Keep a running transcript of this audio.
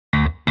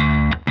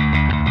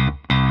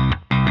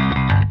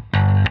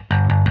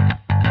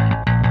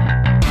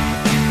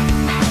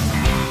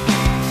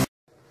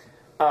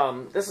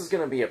This is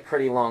going to be a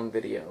pretty long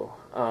video,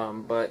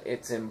 but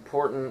it's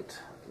important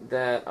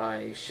that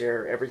I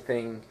share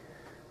everything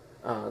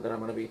that I'm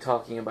going to be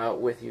talking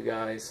about with you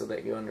guys so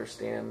that you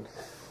understand.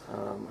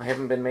 I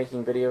haven't been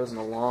making videos in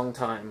a long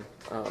time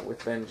with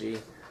Benji,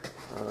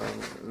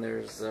 and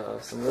there's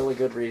some really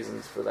good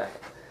reasons for that,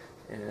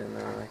 and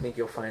I think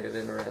you'll find it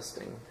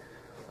interesting.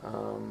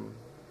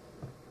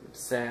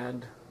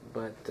 Sad,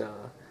 but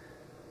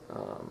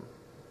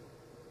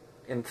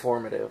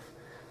informative.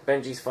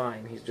 Benji's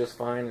fine. He's just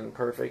fine and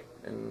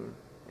perfect and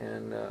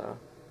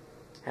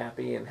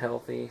happy and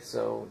healthy,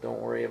 so don't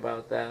worry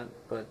about that.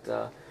 But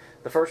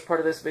the first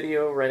part of this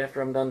video, right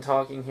after I'm done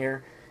talking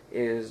here,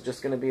 is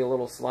just going to be a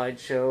little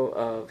slideshow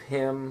of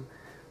him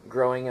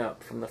growing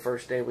up from the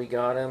first day we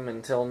got him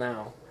until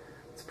now.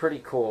 It's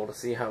pretty cool to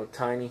see how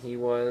tiny he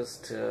was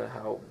to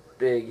how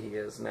big he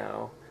is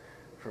now,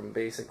 from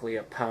basically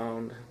a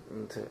pound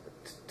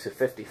to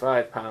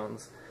 55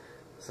 pounds.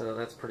 So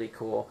that's pretty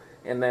cool.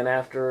 And then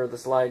after the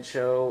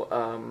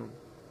slideshow,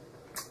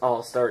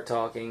 I'll start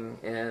talking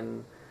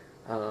and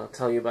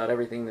tell you about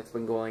everything that's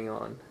been going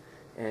on.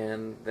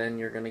 And then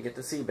you're going to get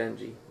to see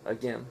Benji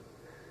again.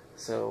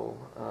 So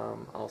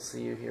I'll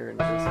see you here in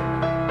just a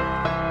minute.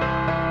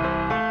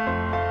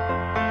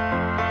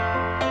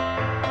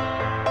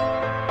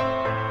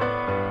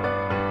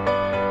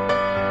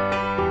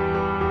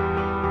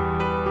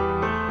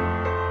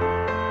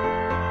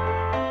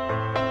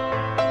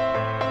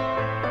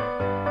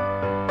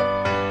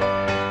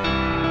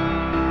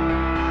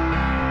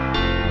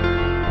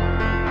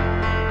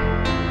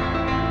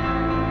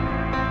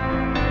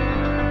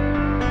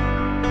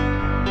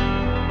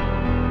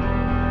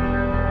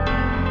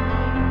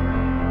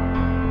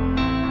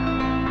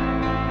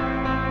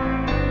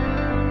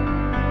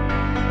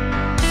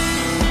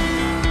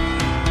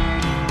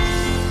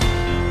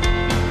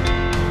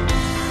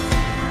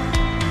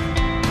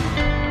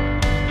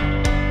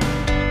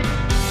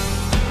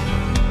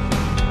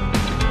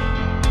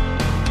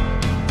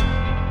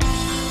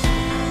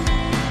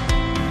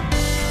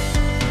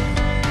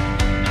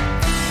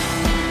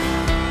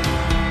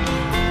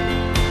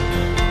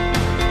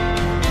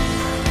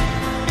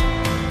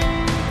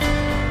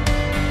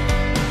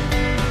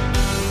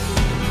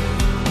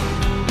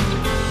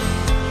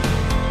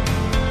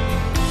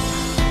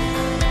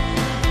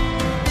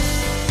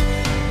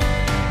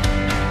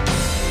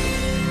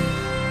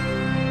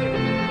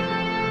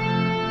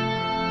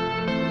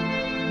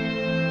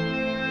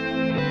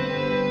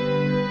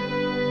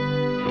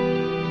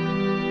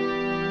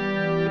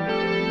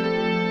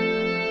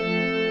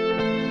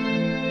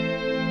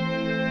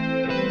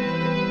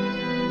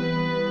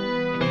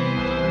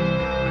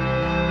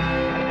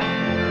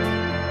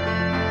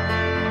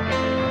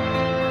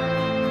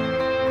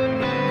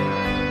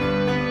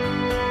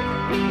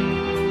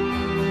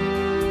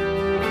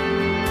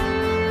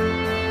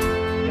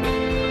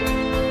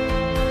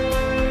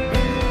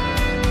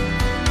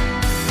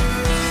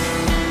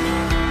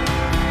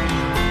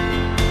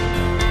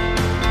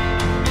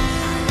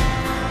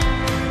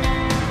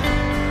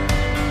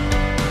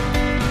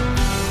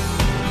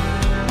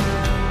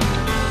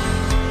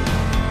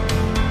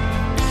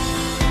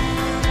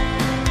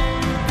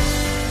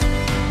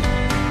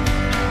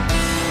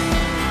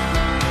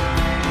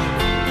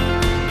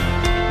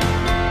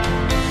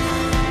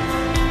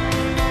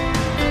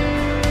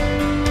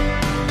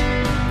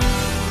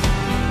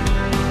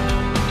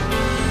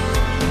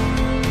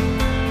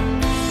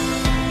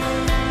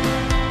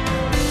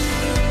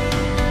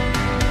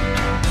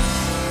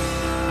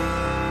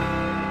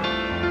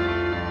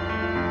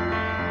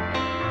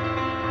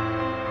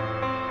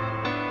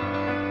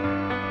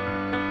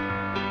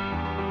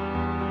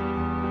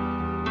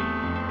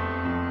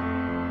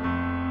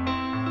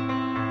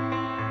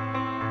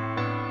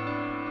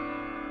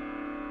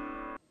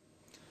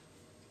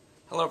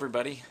 Hello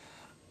everybody.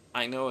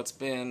 I know it's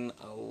been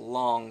a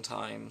long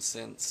time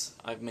since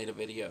I've made a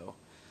video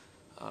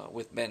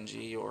with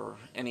Benji or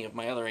any of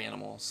my other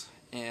animals,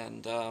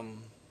 and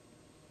I'm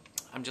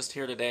just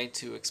here today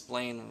to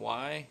explain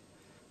why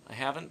I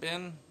haven't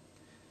been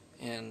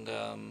and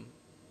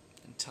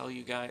tell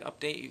you guys,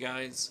 update you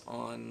guys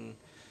on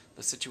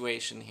the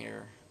situation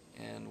here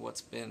and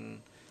what's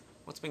been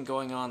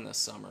going on this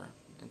summer.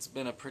 It's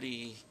been a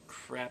pretty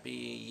crappy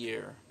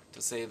year,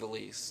 to say the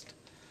least.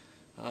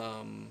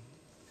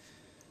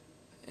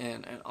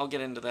 And I'll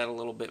get into that a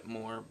little bit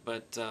more,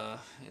 but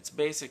it's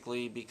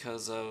basically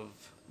because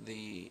of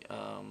the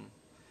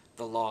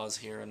laws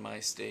here in my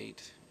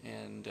state,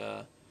 and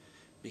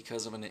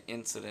because of an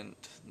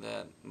incident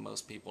that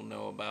most people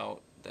know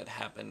about that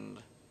happened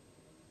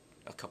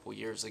a couple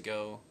years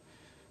ago,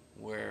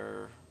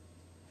 where,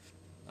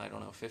 I don't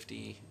know,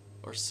 50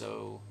 or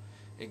so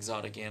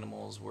exotic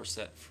animals were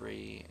set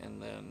free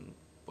and then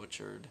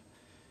butchered,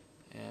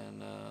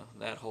 and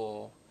that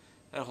whole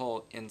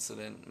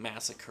incident,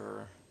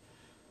 massacre,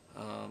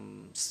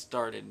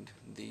 started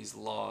these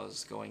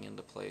laws going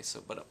into place.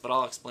 So, but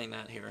I'll explain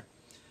that here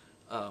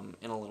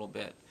in a little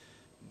bit.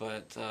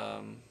 But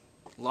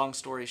long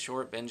story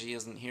short, Benji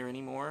isn't here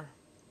anymore.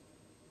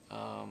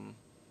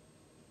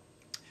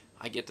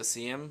 I get to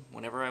see him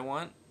whenever I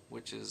want,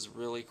 which is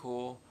really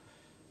cool.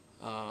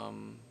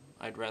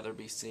 I'd rather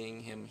be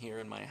seeing him here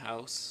in my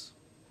house,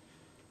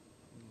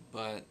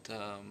 but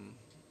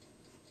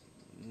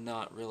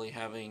not really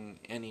having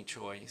any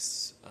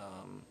choice.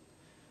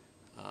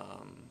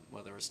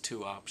 Well, there was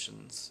two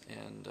options,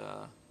 and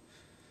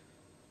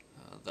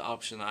the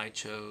option I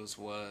chose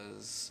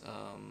was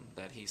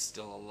that he's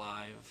still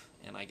alive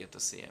and I get to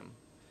see him.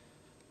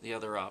 The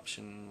other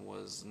option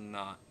was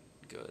not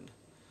good,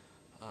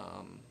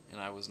 and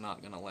I was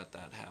not going to let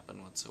that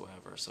happen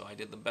whatsoever. So I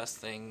did the best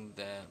thing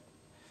that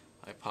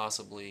I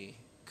possibly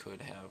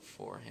could have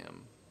for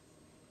him,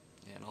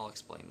 and I'll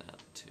explain that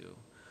too.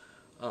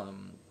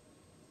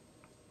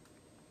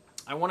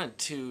 I wanted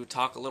to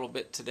talk a little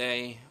bit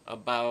today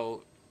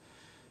about,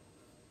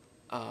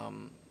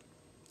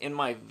 in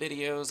my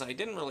videos, I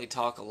didn't really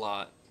talk a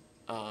lot,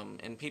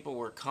 and people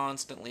were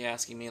constantly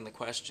asking me in the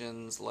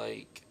questions,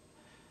 like,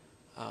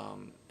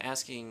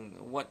 asking,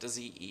 what does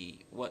he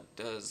eat? Where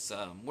does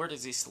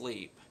he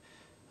sleep?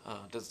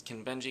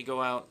 Can Benji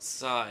go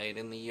outside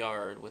in the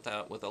yard with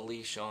a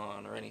leash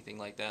on or anything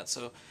like that?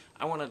 So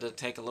I wanted to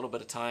take a little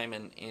bit of time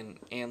and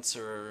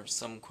answer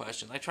some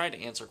questions. I tried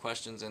to answer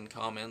questions in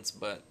comments,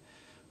 but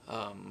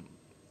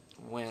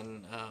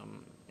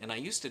and I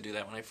used to do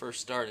that when I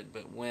first started,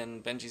 but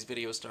when Benji's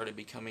videos started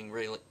becoming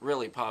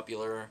really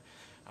popular,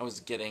 I was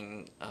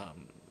getting,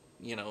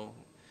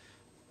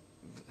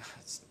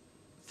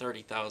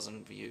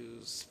 30,000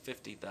 views,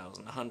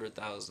 50,000,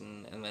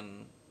 100,000, and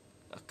then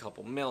a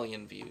couple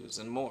million views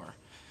and more.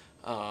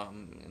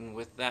 And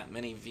with that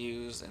many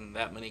views and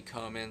that many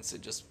comments,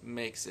 it just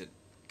makes it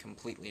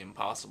completely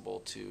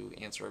impossible to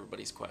answer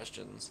everybody's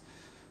questions.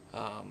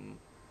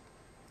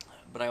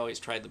 But I always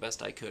tried the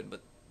best I could,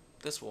 but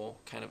this will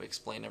kind of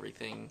explain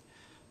everything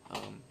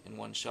in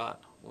one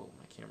shot. Whoa,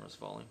 my camera's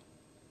falling.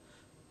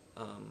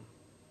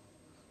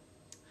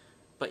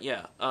 But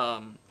yeah,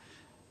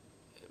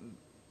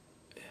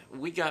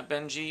 we got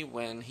Benji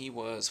when he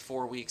was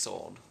 4 weeks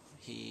old.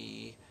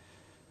 He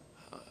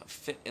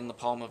fit in the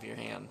palm of your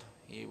hand.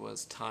 He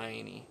was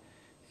tiny,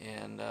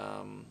 and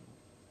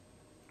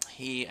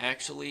he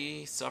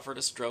actually suffered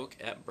a stroke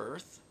at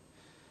birth,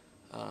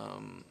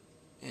 and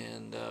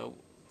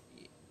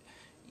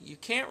you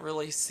can't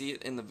really see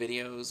it in the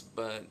videos,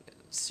 but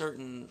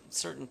certain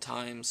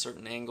times,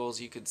 certain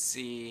angles, you could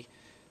see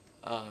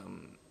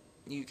the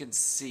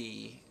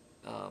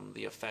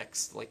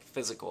effects, like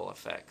physical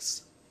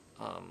effects,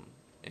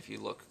 if you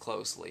look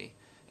closely,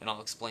 and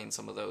I'll explain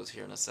some of those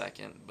here in a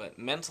second. But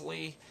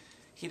mentally,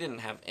 he didn't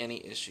have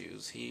any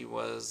issues. He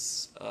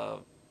was a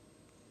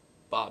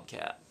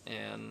Bobcat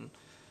and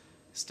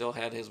still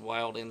had his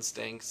wild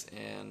instincts,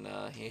 and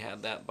he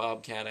had that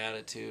Bobcat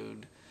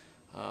attitude.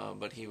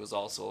 But he was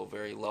also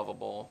very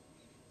lovable,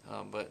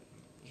 but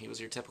he was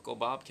your typical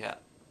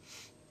Bobcat,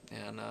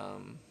 and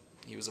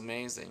he was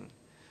amazing.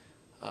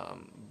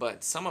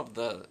 But some of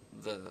the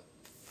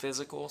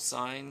physical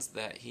signs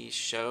that he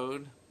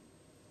showed,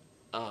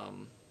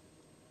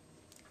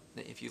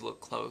 if you look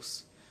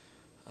close,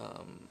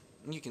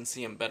 you can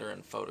see him better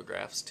in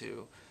photographs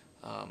too.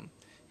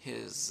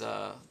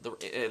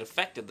 It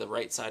affected the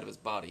right side of his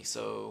body,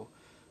 so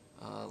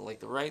like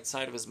the right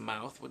side of his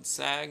mouth would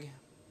sag.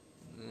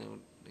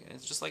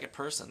 It's just like a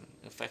person.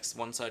 It affects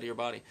one side of your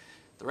body.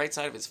 The right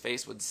side of his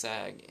face would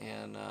sag,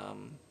 and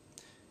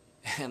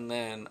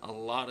then a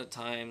lot of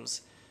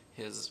times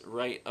his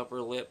right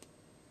upper lip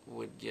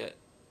would get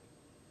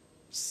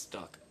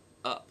stuck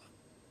up.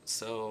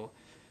 So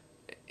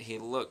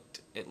it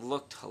looked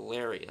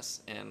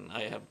hilarious, and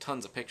I have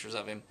tons of pictures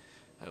of him.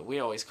 We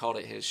always called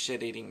it his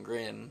shit-eating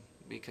grin,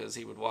 because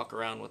he would walk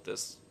around with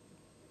this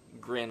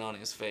grin on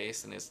his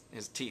face and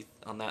his teeth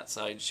on that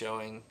side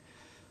showing.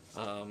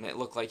 It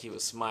looked like he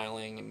was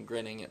smiling and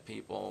grinning at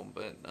people,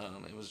 but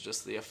it was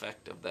just the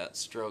effect of that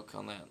stroke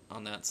on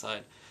that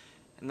side.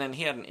 And then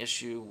he had an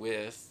issue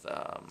with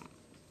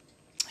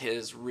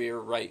his rear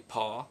right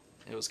paw.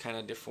 It was kind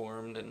of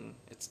deformed and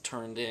it's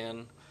turned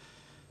in,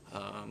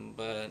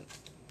 but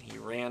he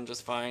ran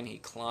just fine. He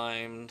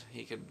climbed.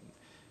 He could,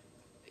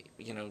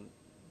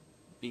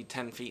 be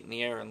 10 feet in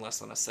the air in less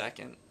than a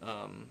second.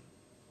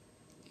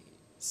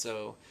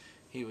 So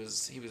he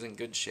was in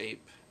good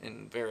shape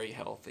and very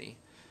healthy.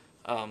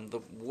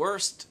 The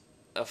worst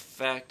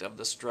effect of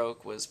the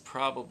stroke was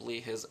probably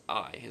his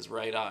eye, his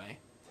right eye,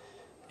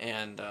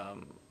 and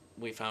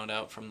we found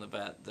out from the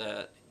vet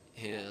that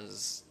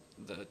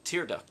the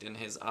tear duct in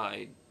his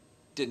eye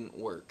didn't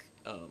work.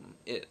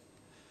 It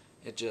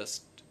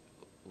just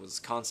was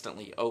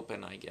constantly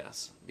open, I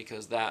guess,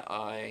 because that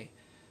eye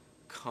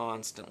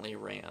constantly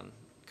ran,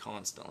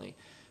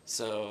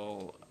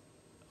 So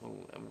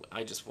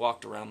I just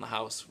walked around the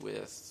house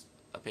with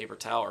a paper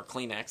towel or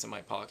Kleenex in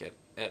my pocket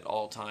at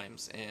all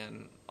times,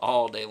 and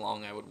all day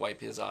long I would wipe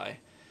his eye,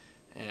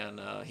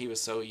 and he was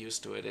so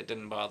used to it, it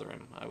didn't bother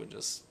him. I would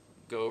just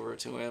go over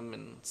to him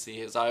and see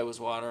his eye was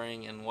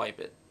watering and wipe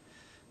it.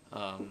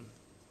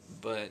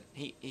 But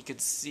he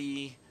could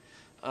see,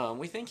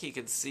 we think he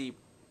could see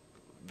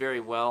very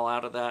well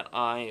out of that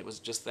eye. It was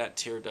just that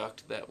tear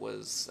duct that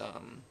was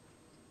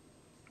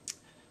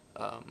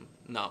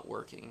not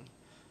working.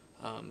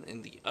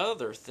 And the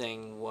other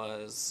thing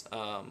was,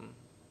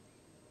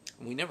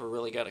 we never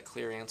really got a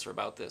clear answer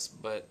about this,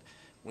 but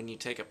when you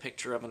take a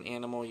picture of an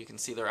animal, you can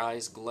see their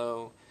eyes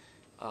glow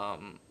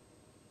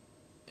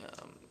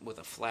with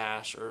a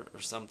flash or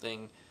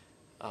something.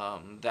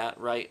 That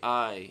right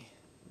eye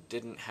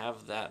didn't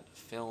have that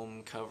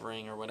film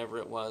covering or whatever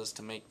it was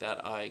to make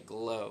that eye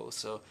glow.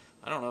 So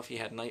I don't know if he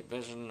had night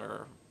vision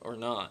or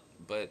not,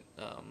 but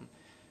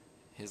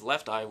his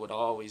left eye would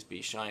always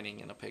be shining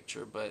in a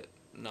picture, but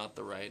not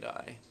the right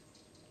eye.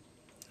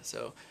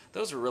 So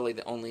those were really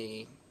the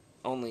only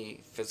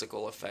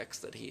physical effects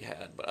that he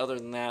had. But other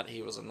than that,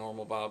 he was a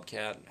normal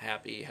bobcat,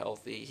 happy,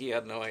 healthy. He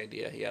had no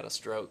idea he had a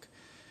stroke.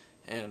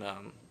 And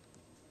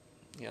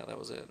yeah, that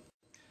was it.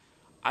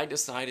 I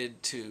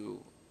decided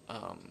to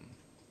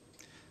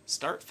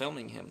start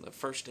filming him the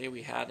first day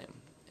we had him.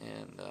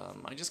 And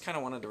I just kind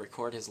of wanted to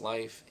record his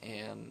life,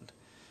 and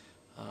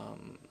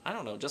I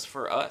don't know, just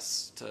for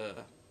us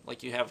to,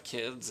 like, you have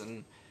kids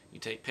and you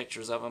take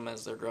pictures of them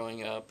as they're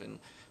growing up, and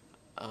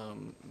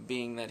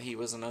being that he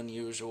was an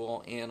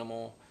unusual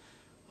animal,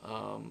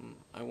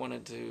 I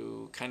wanted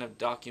to kind of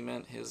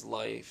document his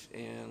life,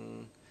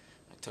 and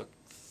I took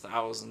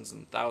thousands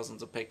and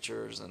thousands of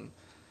pictures and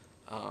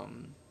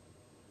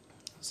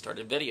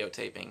started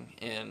videotaping.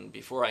 And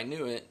before I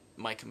knew it,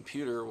 my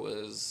computer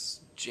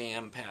was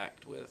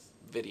jam-packed with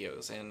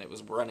videos, and it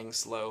was running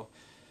slow.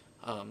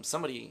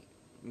 Somebody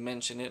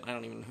mentioned it, I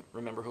don't even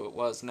remember who it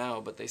was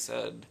now, but they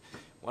said,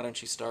 why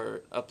don't you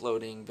start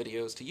uploading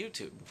videos to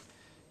YouTube?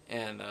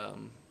 And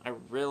I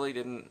really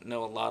didn't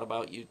know a lot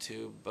about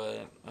YouTube,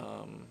 but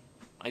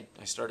I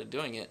started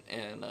doing it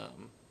and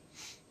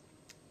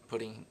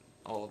putting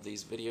all of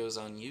these videos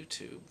on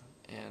YouTube,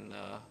 and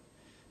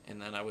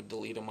then I would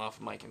delete them off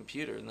of my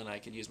computer, and then I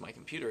could use my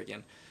computer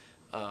again.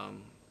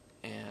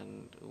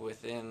 And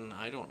within,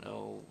 I don't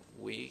know,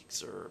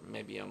 weeks or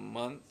maybe a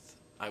month,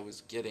 I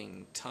was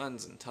getting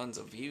tons and tons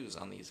of views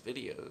on these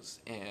videos,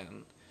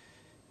 and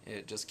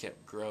it just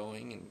kept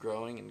growing and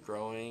growing and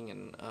growing,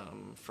 and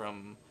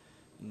from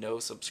no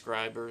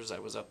subscribers, I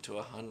was up to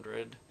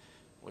 100,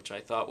 which I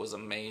thought was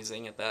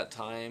amazing at that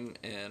time,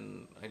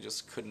 and I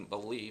just couldn't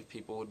believe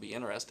people would be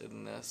interested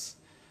in this.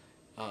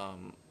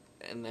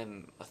 And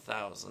then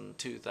 1,000,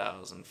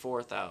 2,000,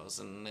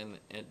 4,000, and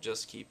it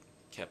just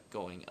kept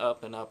going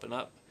up and up and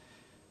up.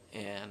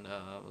 And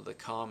the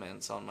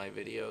comments on my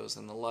videos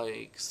and the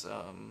likes,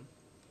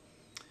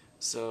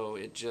 so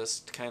it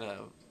just kind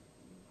of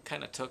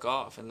took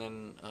off. And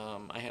then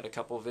I had a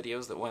couple of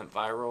videos that went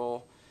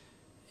viral,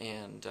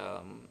 and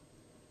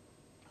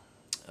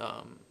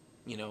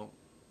you know,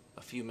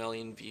 a few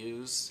million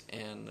views,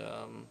 and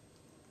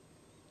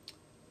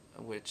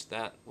which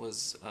that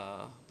was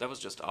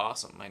just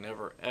awesome. I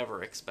never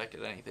ever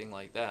expected anything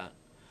like that.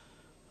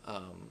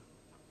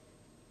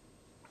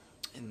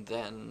 And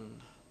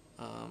then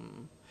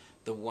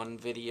the one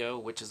video,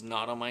 which is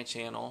not on my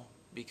channel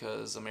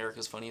because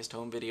America's Funniest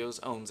Home Videos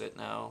owns it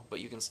now, but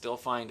you can still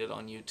find it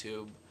on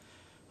YouTube.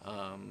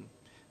 I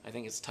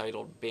think it's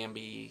titled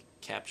Bambi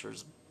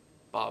Captures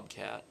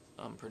Bobcat.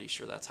 I'm pretty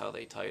sure that's how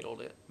they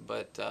titled it.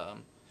 But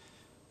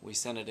we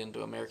sent it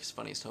into America's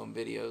Funniest Home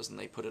Videos, and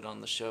they put it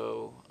on the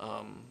show.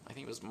 I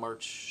think it was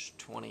March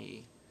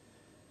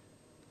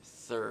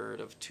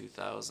 23rd of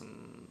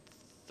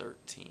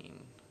 2013.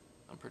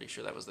 I'm pretty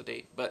sure that was the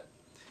date, but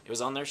it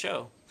was on their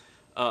show.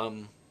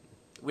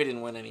 We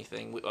didn't win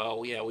anything.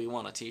 Oh yeah, we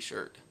won a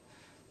t-shirt,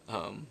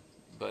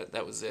 but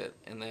that was it.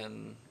 And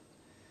then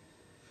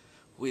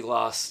we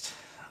lost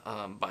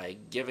by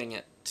giving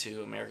it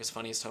to America's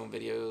Funniest Home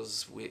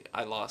Videos.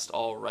 I lost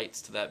all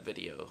rights to that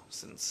video,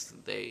 since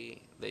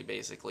they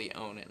basically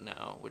own it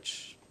now,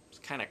 which is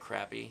kind of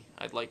crappy.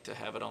 I'd like to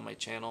have it on my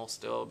channel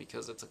still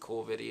because it's a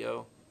cool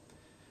video.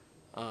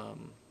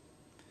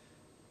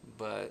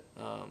 But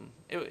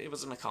it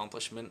was an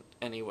accomplishment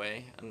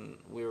anyway, and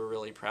we were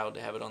really proud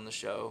to have it on the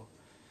show.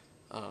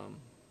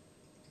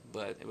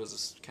 But it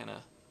was kind of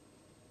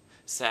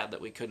sad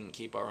that we couldn't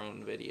keep our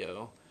own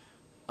video.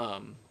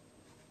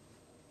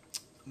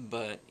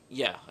 But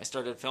yeah, I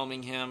started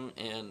filming him,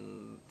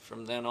 and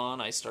from then on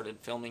I started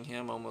filming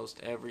him almost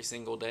every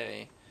single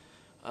day,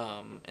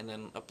 and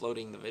then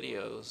uploading the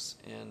videos,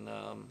 and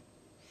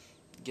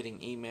getting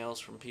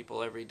emails from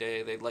people every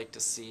day. They'd like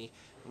to see.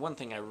 One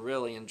thing I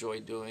really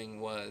enjoyed doing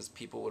was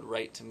people would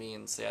write to me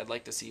and say, I'd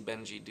like to see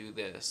Benji do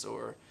this,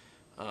 or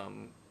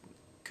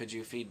could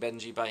you feed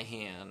Benji by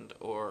hand,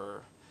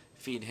 or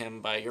feed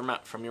him by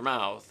from your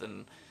mouth,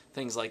 and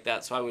things like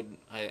that. So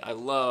I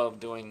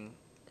love doing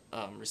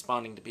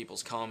responding to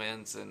people's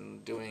comments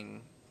and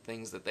doing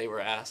things that they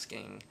were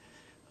asking.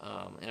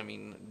 I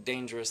mean,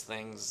 dangerous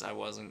things I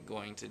wasn't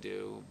going to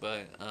do,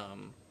 but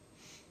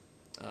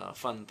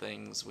fun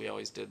things. We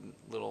always did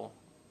little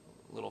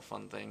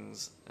fun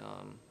things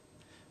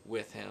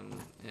with him,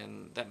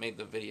 and that made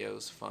the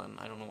videos fun.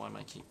 I don't know why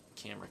my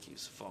camera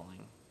keeps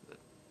falling, but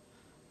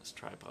this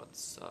tripod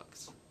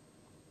sucks.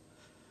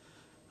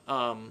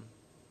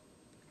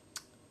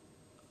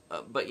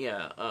 But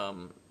yeah,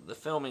 the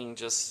filming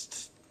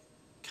just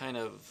kind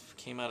of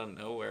came out of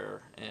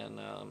nowhere and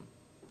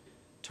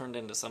turned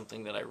into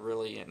something that I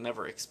really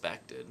never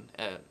expected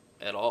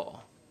at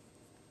all.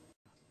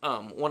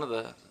 One of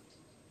the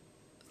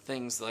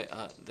things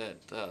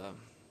that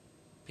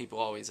people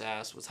always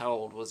ask was how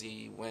old was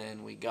he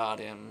when we got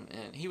him,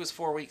 and he was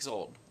 4 weeks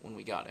old when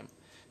we got him.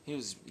 He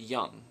was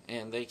young,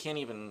 and they can't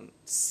even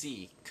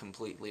see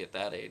completely at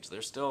that age.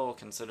 They're still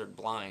considered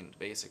blind,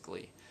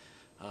 basically.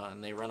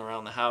 And they run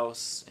around the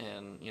house,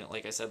 and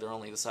like I said, they're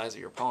only the size of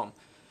your palm.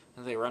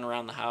 And they run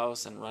around the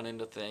house and run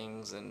into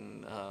things,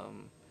 and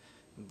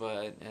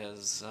but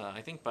as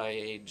I think by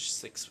age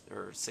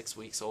 6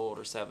 weeks old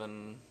or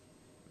 7,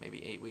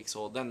 maybe 8 weeks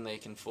old, then they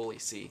can fully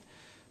see.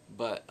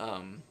 But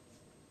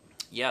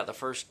yeah, the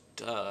first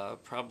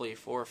probably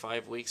 4 or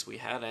 5 weeks we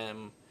had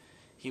him,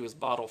 he was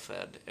bottle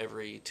fed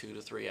every 2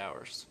 to 3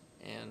 hours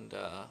and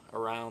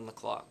around the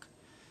clock.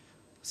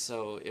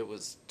 So it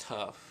was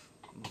tough,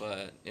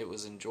 but it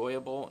was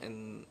enjoyable,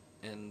 and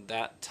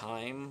that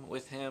time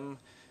with him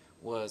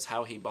was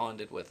how he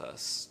bonded with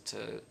us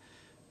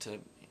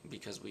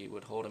because we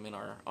would hold him in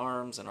our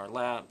arms and our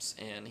laps,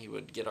 and he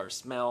would get our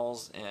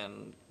smells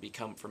and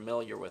become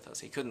familiar with us.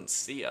 He couldn't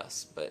see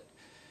us, but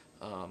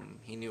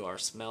he knew our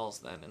smells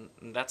then,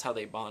 and that's how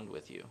they bond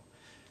with you.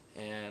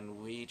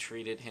 And we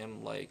treated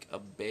him like a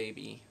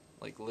baby,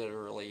 like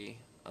literally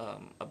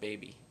a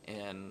baby,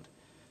 and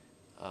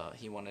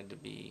he wanted to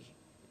be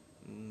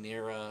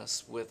near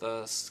us, with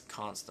us,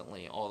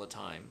 constantly, all the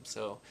time.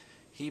 So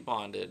he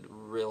bonded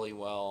really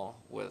well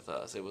with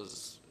us. It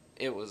was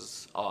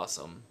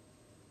awesome.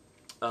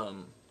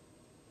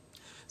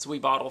 So we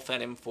bottle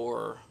fed him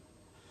for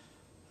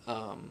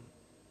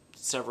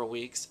several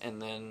weeks,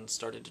 and then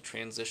started to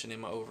transition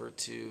him over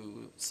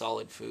to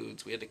solid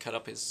foods. We had to cut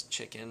up his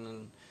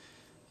chicken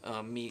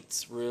and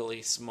meats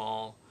really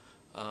small,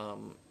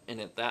 and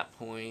at that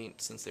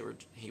point, since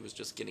he was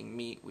just getting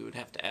meat, we would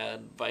have to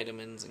add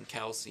vitamins and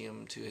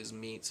calcium to his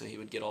meat so he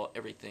would get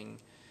everything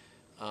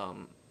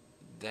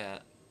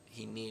that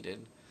he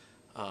needed.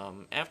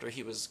 After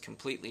he was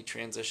completely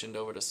transitioned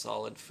over to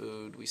solid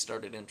food, we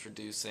started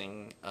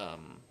introducing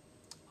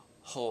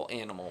whole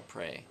animal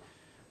prey,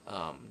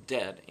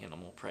 dead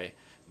animal prey,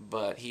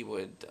 but he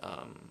learned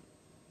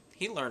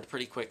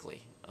pretty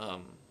quickly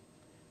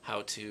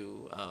how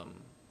to, I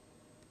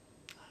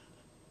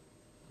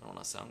don't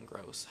want to sound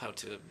gross, how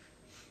to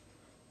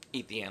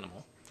eat the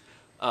animal.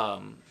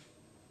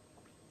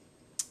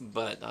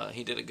 But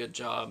he did a good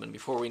job, and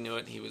before we knew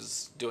it, he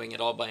was doing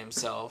it all by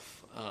himself.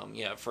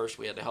 Yeah, at first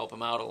we had to help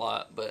him out a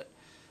lot, but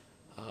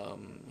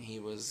he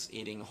was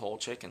eating whole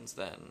chickens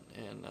then,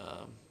 and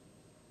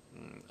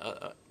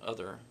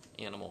other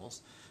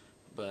animals.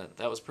 But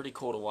that was pretty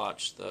cool to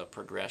watch the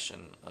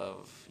progression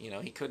of,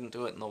 he couldn't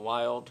do it in the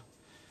wild,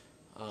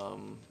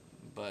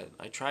 but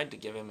I tried to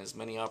give him as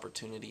many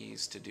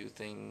opportunities to do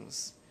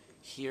things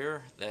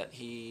here that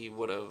he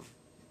would have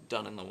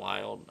done in the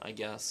wild, I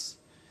guess.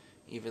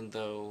 Even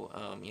though,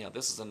 yeah,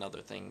 this is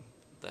another thing,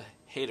 the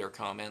hater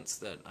comments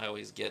that I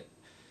always get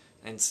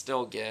and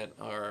still get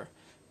are,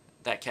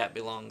 that cat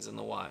belongs in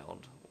the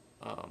wild.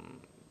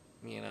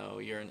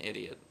 You're an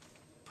idiot.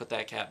 Put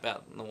that cat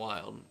out in the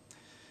wild.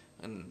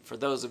 And for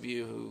those of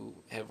you who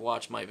have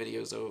watched my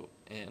videos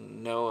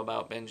and know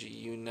about Benji,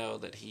 you know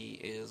that he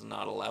is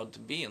not allowed to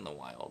be in the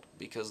wild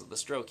because of the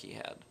stroke he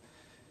had.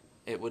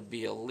 It would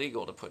be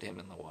illegal to put him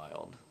in the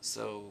wild.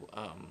 So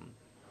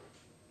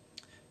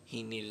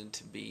he needs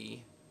to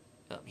be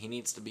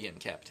in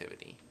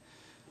captivity.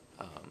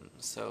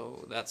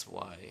 So that's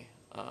why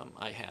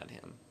I had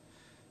him.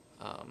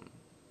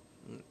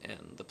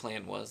 And the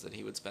plan was that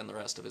he would spend the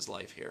rest of his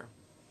life here.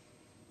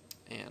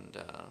 And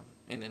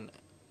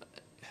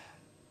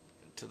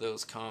to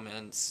those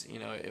comments,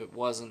 it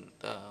wasn't,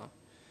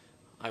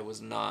 I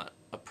was not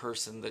a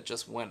person that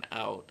just went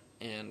out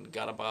and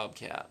got a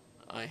bobcat.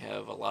 I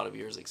have a lot of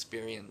years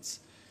experience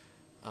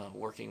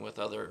working with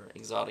other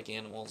exotic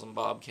animals and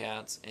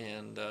bobcats,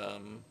 and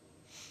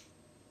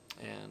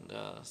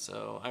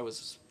so I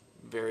was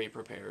very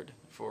prepared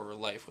for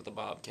life with a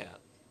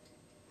bobcat.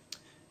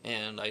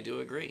 And I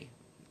do agree,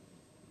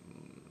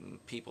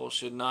 people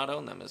should not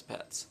own them as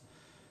pets.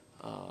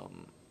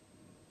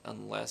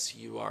 Unless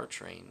you are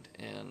trained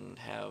and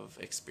have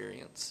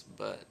experience,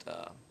 but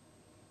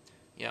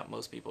yeah,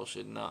 most people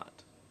should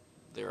not.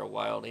 They're a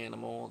wild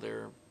animal.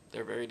 They're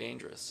very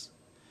dangerous.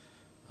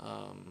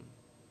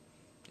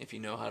 If you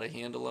know how to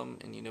handle them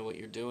and you know what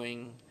you're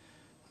doing,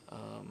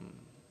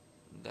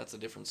 that's a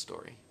different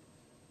story.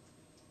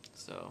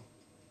 So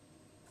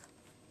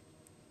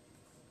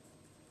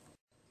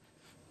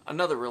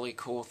another really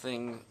cool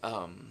thing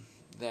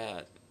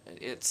that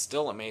it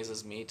still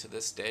amazes me to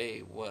this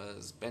day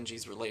was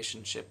Benji's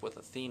relationship with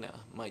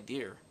Athena, my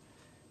deer.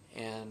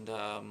 And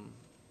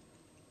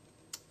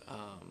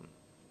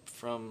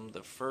from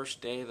the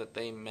first day that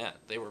they met,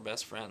 they were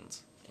best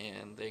friends,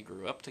 and they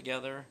grew up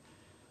together.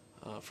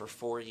 For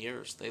 4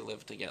 years they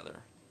lived together,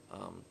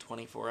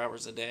 24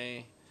 hours a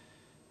day.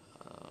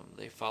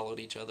 They followed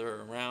each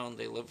other around,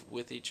 they lived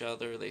with each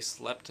other, they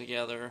slept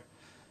together.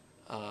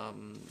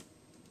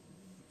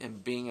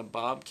 And being a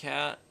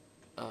bobcat,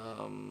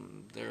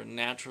 they're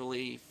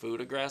naturally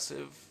food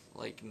aggressive.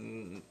 Like,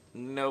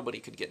 nobody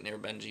could get near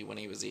Benji when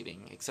he was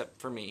eating,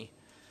 except for me.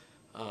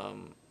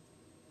 And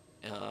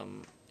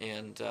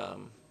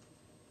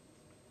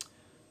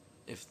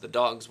if the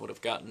dogs would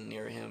have gotten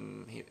near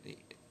him,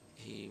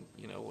 he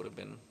you know, it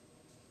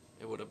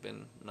would have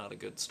been not a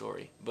good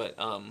story. But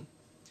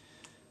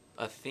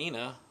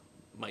Athena,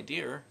 my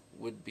deer,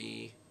 would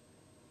be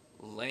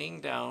laying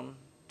down,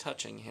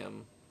 touching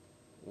him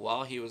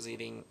while he was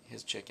eating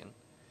his chicken,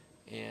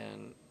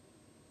 and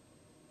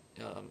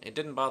it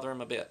didn't bother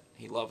him a bit.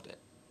 He loved it,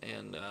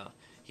 and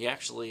he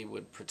actually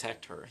would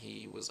protect her.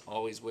 He was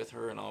always with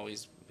her and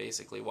always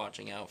basically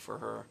watching out for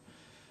her.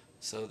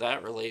 So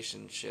that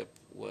relationship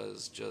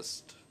was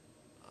just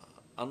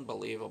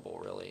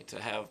unbelievable, really, to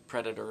have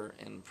predator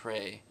and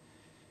prey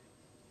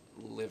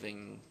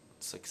living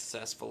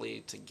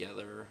successfully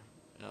together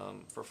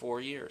for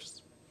 4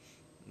 years.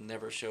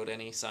 Never showed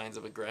any signs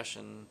of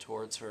aggression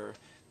towards her.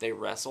 They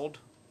wrestled,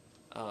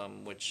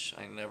 which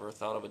I never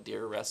thought of a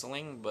deer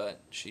wrestling, but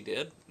she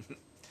did.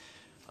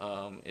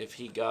 If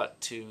he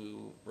got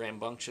too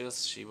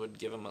rambunctious, she would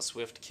give him a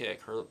swift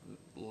kick. Her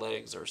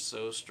legs are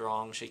so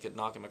strong, she could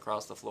knock him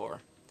across the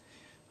floor.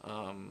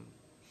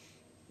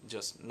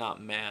 Just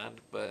not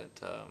mad, but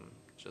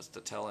just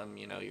to tell him,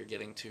 you know, you're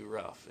getting too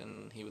rough,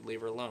 and he would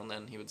leave her alone.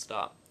 Then he would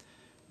stop.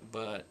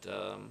 But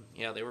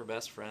yeah, they were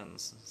best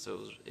friends, so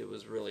it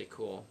was really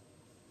cool.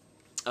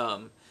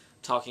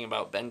 Talking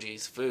about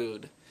Benji's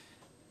food,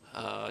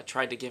 I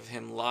tried to give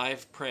him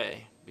live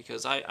prey,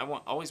 because I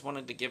always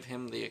wanted to give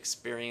him the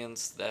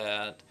experience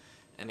that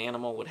an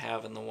animal would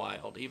have in the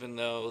wild, even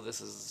though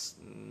this is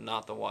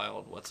not the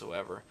wild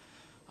whatsoever.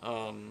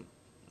 I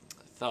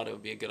thought it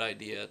would be a good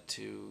idea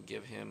to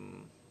give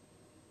him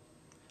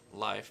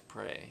live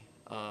prey.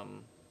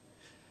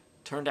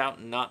 Turned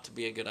out not to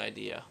be a good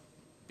idea,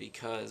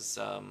 because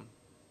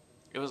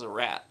it was a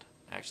rat,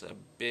 actually a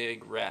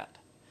big rat.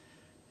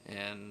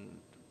 And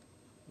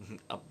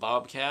a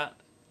bobcat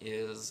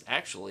is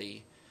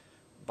actually,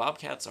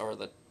 bobcats are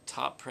the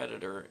top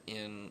predator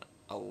in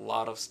a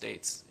lot of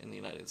states in the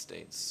United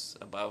States,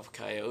 above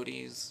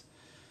coyotes.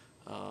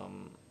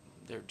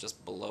 They're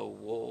just below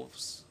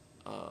wolves.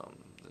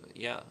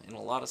 Yeah, in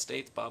a lot of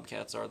states,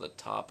 bobcats are the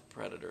top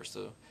predator,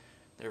 so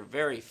they're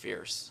very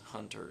fierce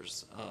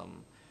hunters,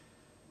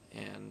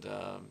 and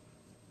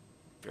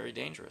very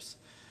dangerous.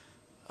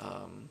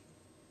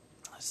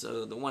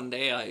 So the one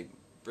day I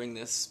bring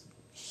this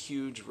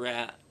huge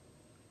rat,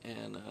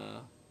 and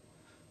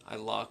I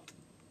locked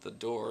the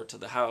door to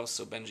the house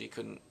so Benji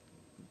couldn't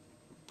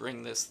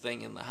bring this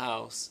thing in the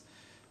house.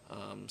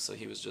 So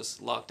he was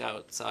just locked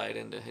outside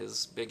into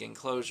his big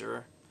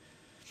enclosure.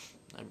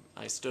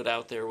 I stood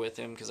out there with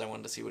him because I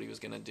wanted to see what he was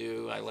going to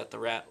do. I let the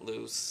rat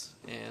loose,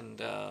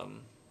 and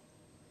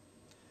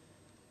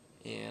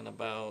in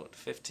about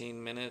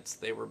 15 minutes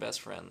they were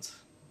best friends.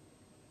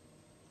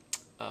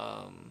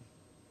 I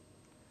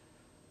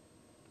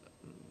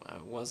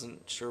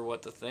wasn't sure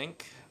what to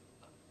think,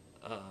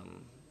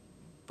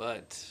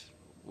 but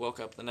woke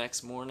up the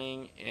next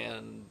morning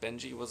and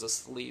Benji was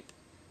asleep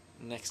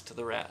next to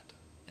the rat,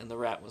 and the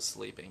rat was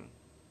sleeping.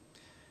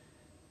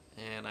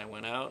 And I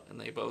went out and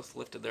they both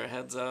lifted their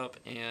heads up,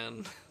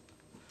 and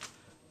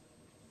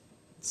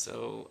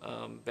so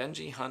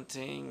Benji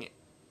hunting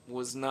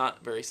was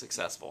not very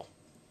successful.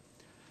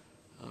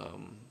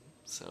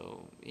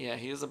 So yeah,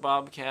 he is a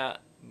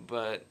bobcat,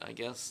 but I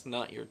guess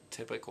not your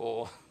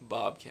typical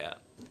bobcat.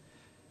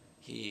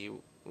 He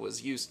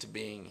was used to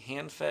being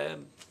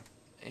hand-fed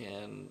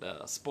and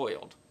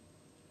spoiled,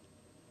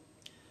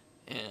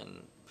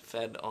 and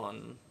fed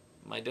on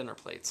my dinner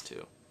plates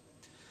too.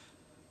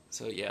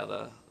 So yeah,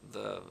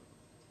 the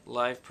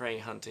live prey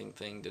hunting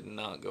thing did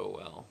not go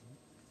well.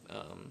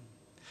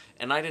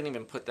 And I didn't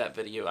even put that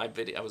video, I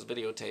was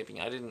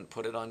videotaping, I didn't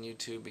put it on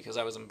YouTube because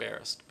I was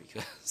embarrassed,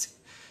 because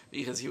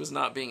he was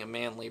not being a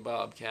manly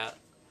bobcat.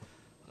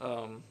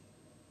 So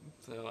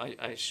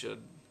I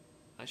should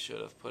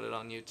have put it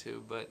on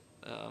YouTube, but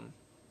I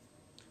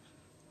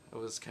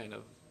was kind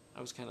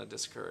of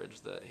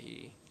discouraged that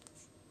he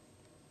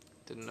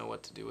didn't know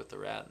what to do with the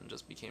rat and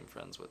just became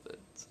friends with it.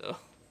 So,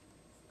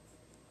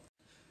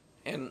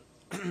 and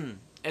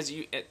as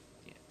you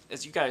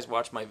guys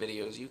watch my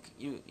videos,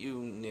 you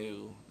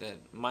knew that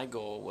my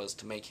goal was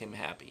to make him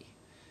happy,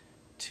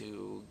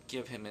 to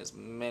give him as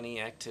many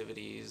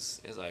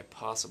activities as I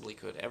possibly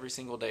could. Every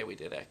single day we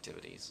did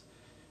activities,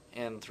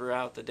 and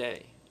throughout the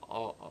day,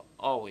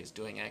 always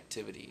doing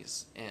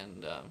activities,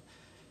 and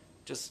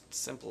just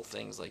simple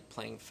things like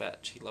playing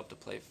fetch. He loved to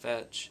play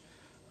fetch,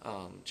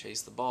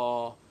 chase the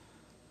ball,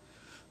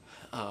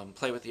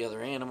 play with the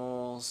other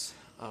animals.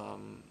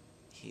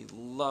 He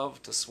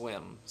loved to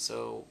swim,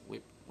 so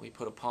we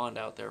put a pond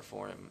out there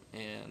for him,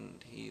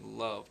 and he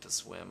loved to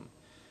swim.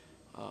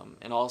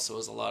 And also,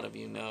 as a lot of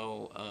you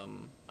know,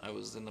 I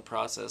was in the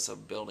process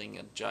of building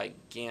a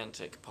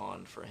gigantic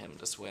pond for him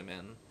to swim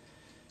in,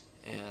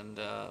 and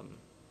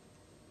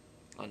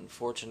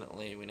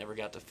unfortunately we never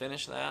got to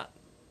finish that,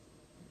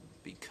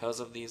 because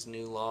of these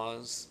new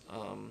laws.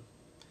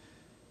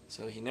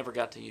 So he never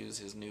got to use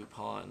his new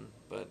pawn,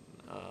 but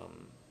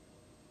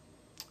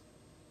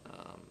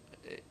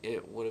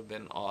it would have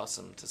been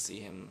awesome to see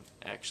him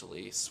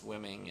actually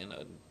swimming in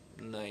a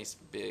nice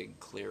big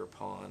clear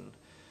pond.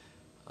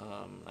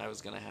 I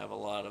was going to have a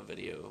lot of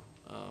video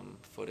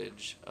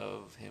footage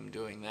of him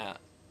doing that.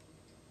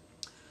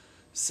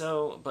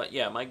 So, but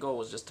yeah, my goal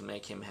was just to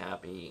make him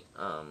happy,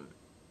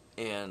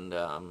 and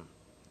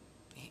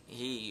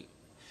he's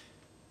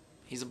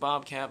a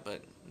bobcat,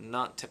 but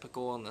not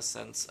typical in the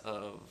sense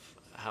of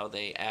how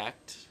they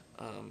act.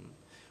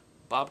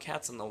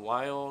 Bobcats in the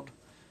wild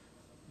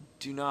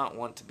do not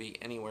want to be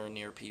anywhere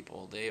near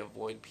people. They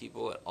avoid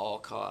people at all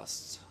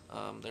costs.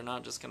 They're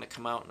not just going to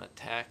come out and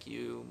attack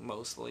you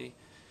mostly,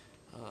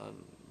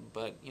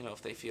 but you know,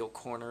 if they feel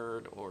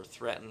cornered or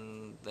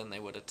threatened, then they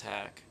would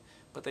attack.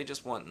 But they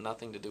just want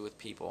nothing to do with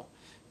people.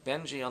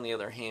 Benji, on the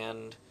other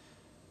hand,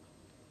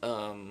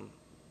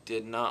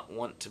 did not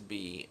want to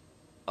be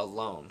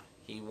alone.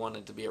 He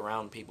wanted to be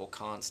around people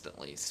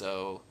constantly.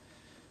 So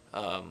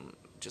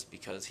just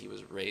because he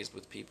was raised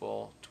with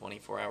people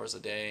 24 hours a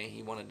day,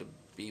 he wanted to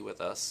be with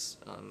us,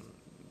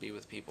 be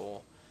with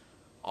people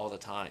all the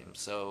time.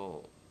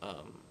 So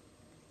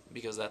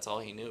because that's all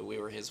he knew, we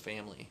were his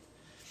family.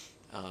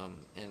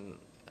 And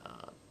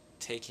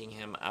taking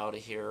him out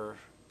of here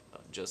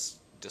just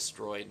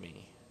destroyed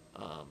me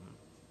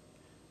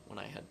when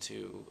I had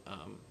to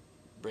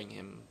bring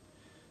him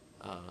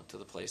to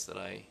the place that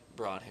I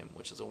brought him,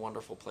 which is a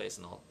wonderful place,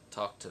 and I'll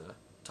talk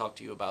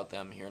to you about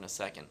them here in a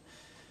second.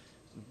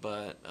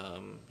 But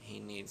he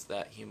needs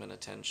that human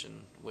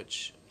attention,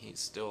 which he's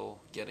still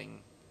getting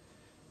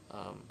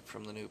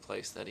from the new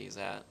place that he's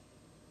at.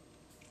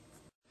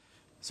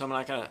 So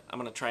I'm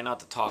gonna try not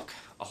to talk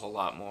a whole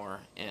lot more,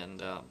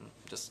 and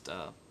just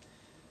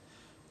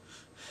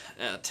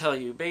tell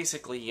you,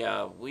 basically,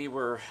 we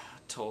were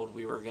told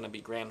we were going to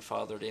be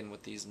grandfathered in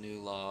with these new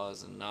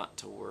laws and not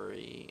to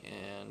worry,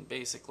 and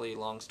basically,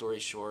 long story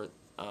short,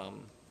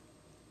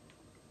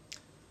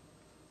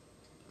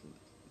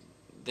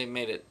 they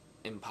made it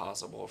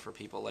impossible for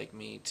people like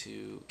me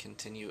to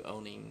continue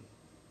owning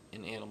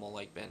an animal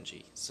like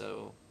Benji.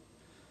 So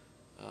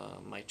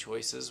my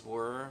choices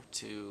were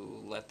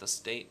to let the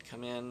state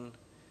come in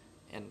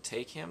and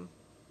take him,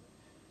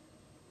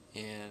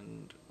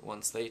 and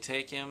once they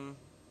take him,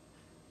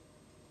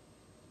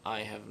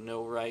 I have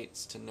no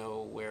rights to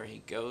know where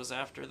he goes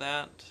after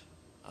that.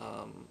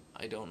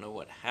 I don't know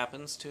what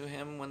happens to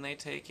him when they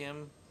take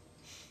him.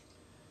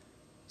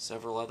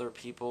 Several other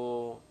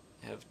people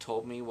have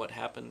told me what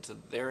happened to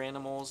their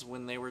animals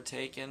when they were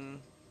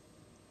taken,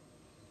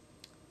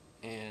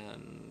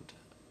 and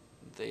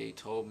they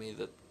told me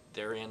that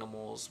their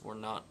animals were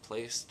not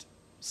placed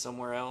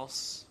somewhere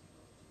else.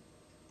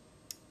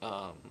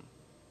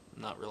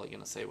 Not really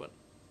going to say what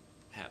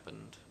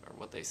happened or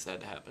what they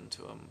said happened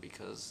to him,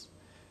 because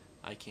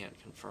I can't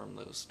confirm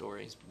those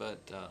stories,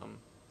 but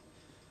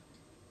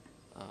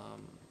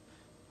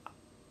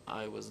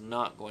I was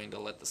not going to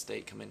let the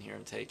state come in here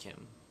and take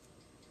him.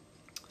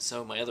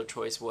 So my other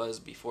choice was,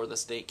 before the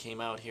state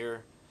came out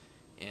here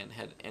and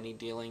had any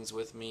dealings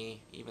with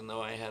me, even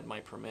though I had my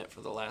permit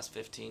for the last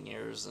 15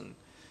 years, and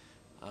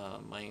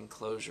my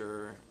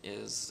enclosure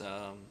is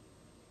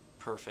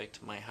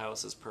perfect, my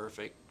house is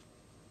perfect,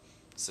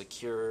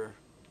 secure,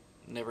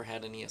 never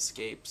had any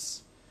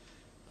escapes,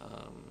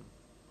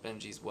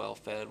 Benji's well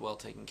fed, well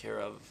taken care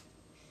of,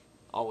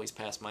 always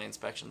passed my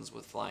inspections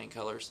with flying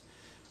colors,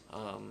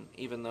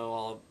 even though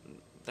all of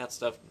that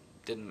stuff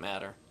didn't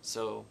matter.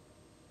 So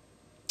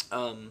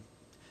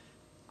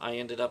I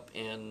ended up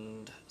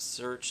and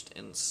searched,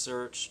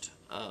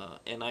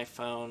 and I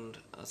found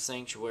a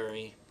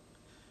sanctuary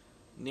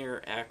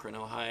near Akron,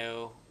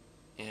 Ohio,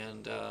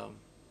 and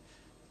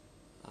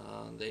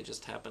they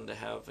just happened to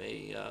have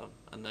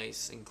a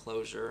nice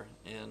enclosure,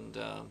 and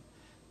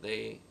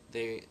they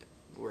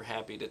were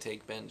happy to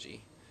take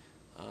Benji.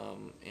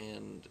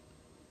 And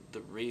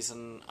the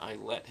reason I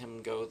let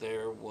him go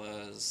there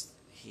was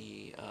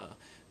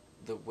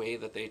the way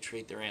that they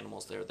treat their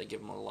animals there. They give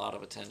them a lot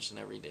of attention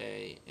every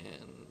day,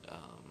 and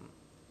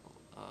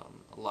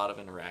a lot of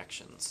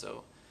interaction.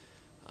 So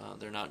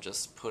they're not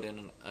just put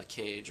in a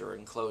cage or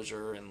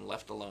enclosure and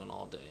left alone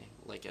all day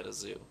like at a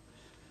zoo.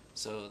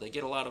 So they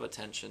get a lot of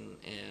attention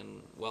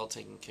and well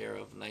taken care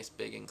of, nice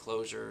big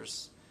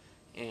enclosures,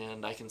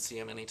 and I can see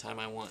them anytime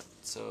I want.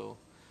 So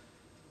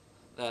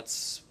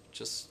that's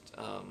just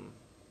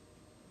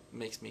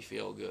makes me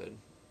feel good.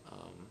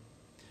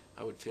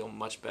 I would feel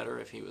much better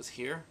if he was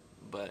here,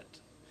 but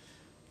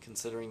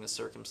considering the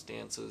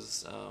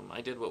circumstances,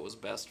 I did what was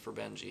best for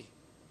Benji.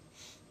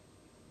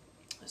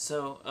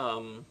 So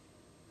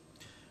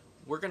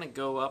we're going to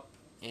go up,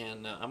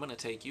 and I'm going to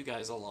take you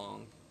guys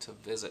along to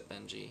visit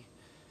Benji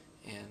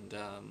and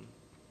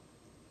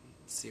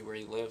see where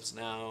he lives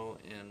now,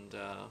 and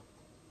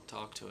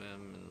talk to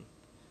him,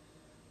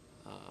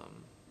 and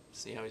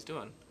see how he's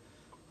doing.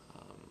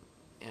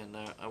 And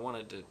I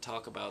wanted to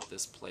talk about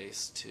this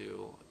place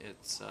too.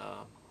 It's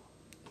a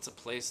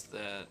place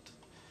that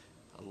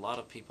a lot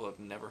of people have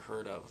never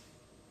heard of.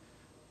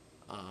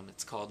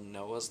 It's called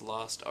Noah's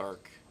Lost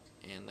Ark,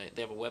 and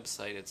they have a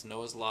website. It's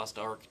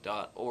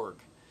noahslostark.org,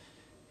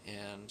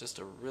 and just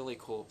a really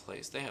cool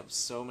place. They have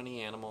so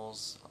many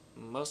animals.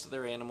 Most of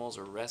their animals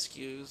are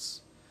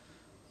rescues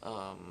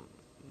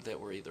that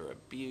were either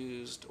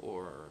abused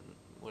or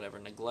whatever,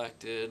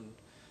 neglected,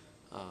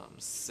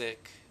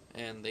 sick,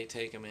 and they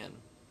take them in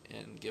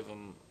and give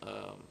them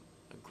a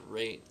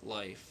great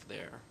life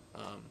there.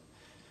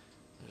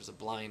 There's a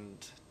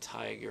blind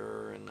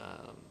tiger and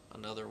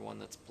another one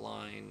that's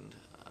blind.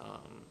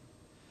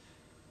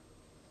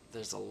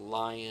 There's a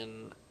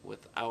lion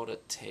without a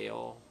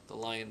tail. The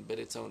lion bit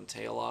its own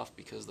tail off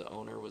because the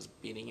owner was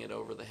beating it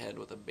over the head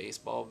with a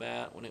baseball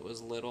bat when it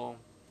was little.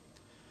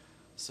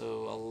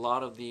 So a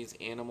lot of these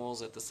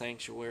animals at the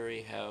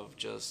sanctuary have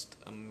just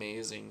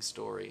amazing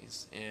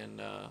stories,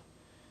 and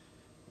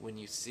when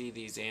you see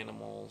these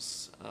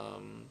animals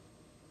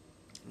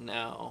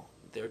now,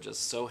 they're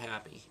just so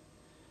happy.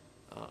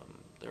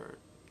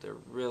 They're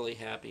really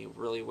happy,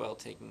 really well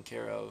taken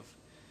care of.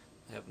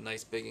 They have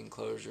nice big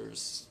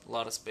enclosures, a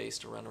lot of space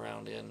to run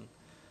around in.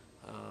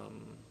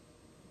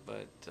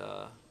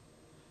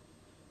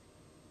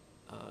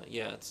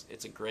 Yeah,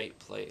 it's a great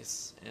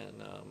place,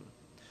 and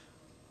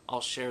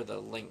I'll share the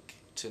link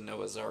to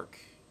Noah's Ark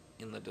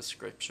in the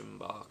description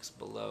box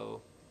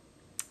below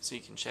so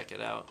you can check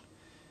it out.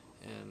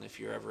 And if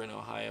you're ever in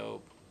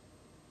Ohio,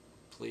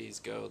 please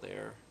go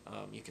there.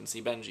 You can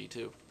see Benji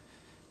too.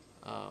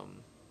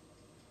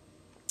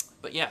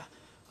 But yeah,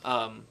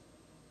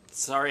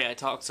 sorry I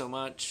talked so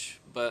much,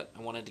 but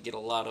I wanted to get a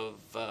lot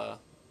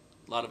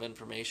of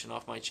information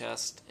off my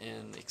chest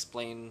and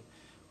explain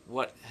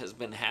what has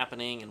been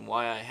happening and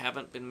why I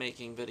haven't been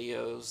making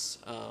videos,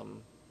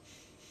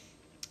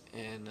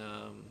 and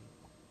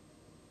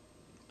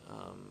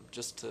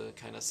just to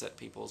kind of set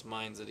people's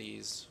minds at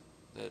ease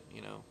that,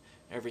 you know,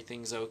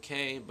 everything's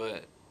okay,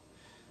 but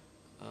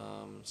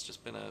it's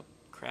just been a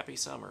crappy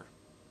summer.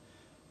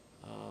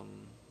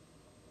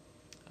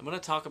 I'm going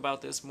to talk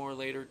about this more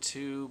later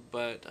too,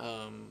 but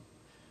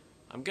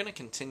I'm going to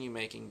continue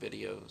making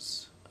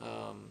videos.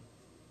 A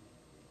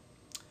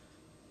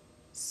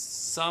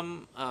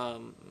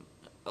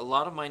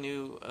lot of my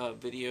new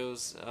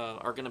videos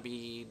are going to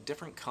be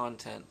different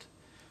content.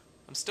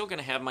 I'm still going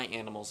to have my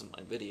animals in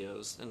my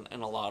videos,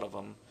 and a lot of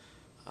them,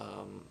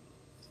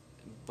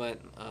 but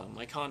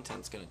my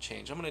content's going to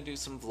change. I'm going to do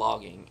some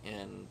vlogging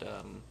and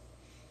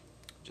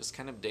just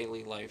kind of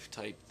daily life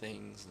type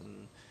things,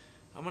 and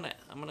I'm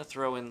gonna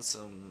throw in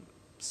some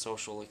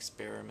social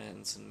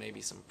experiments and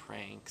maybe some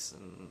pranks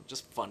and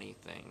just funny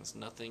things.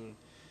 Nothing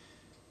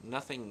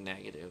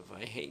negative.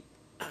 I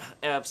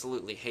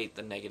absolutely hate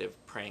the negative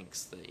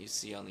pranks that you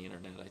see on the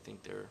internet. I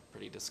think they're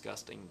pretty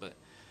disgusting, but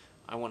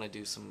I want to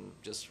do some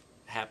just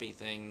happy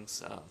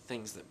things,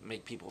 things that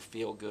make people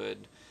feel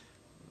good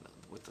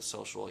with the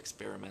social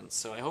experiments.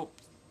 So I hope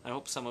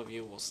some of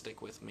you will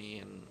stick with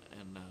me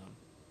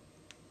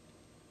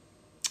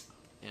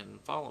and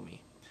follow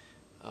me.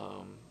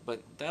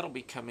 But that'll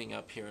be coming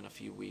up here in a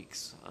few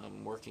weeks.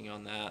 I'm working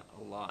on that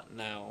a lot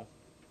now,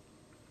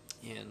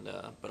 and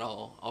but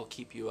I'll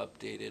keep you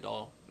updated.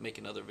 I'll make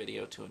another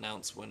video to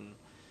announce when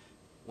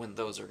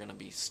those are going to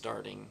be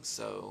starting.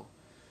 So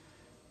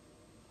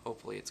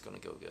hopefully it's going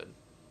to go good,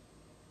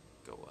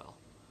 go well.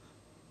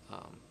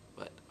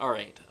 But all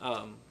right,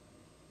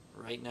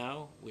 right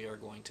now we are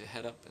going to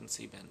head up and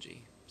see Benji.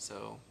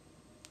 So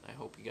I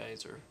hope you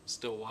guys are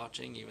still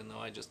watching, even though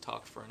I just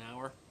talked for an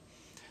hour.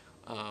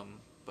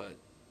 But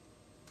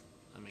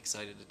I'm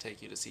excited to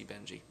take you to see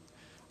Benji.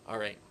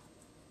 Alright,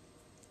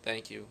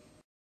 thank you.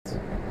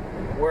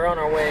 We're on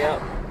our way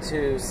up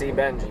to see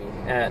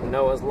Benji at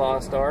Noah's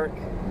Lost Ark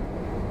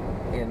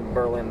in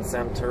Berlin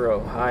Center,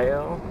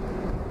 Ohio.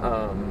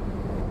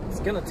 It's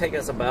going to take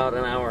us about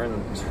an hour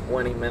and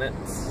 20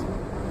 minutes.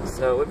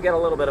 So we've got a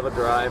little bit of a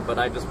drive, but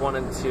I just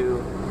wanted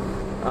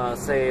to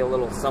say a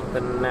little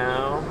something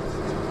now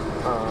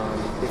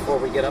before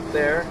we get up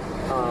there.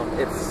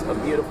 It's a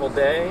beautiful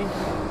day,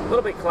 a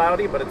little bit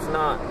cloudy, but it's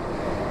not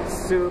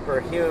super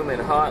humid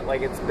hot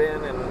like it's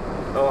been in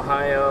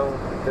Ohio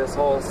this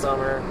whole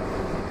summer.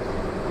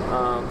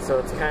 So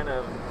it's kind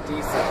of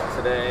decent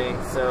today.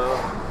 So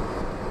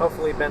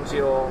hopefully Benji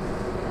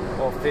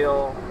will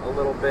feel a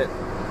little bit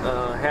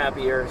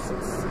happier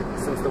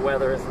since the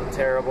weather isn't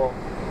terrible.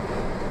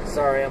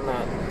 Sorry, I'm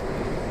not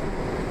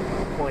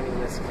pointing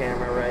this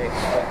camera right,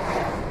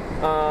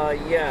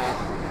 but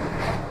yeah.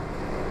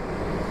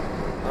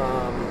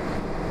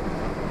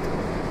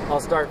 I'll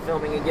start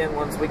filming again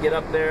once we get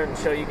up there and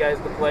show you guys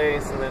the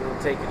place, and then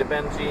take you to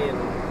Benji and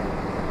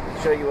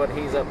show you what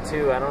he's up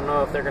to. I don't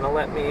know if they're gonna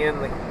let me in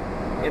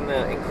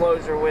the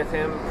enclosure with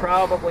him.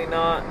 Probably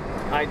not.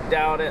 I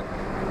doubt it.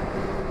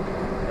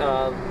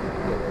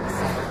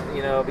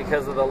 You know,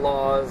 because of the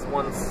laws,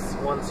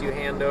 once you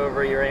hand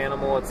over your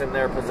animal, it's in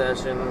their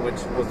possession,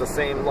 which was the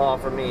same law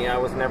for me. I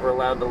was never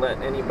allowed to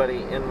let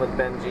anybody in with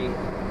Benji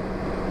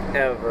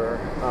ever.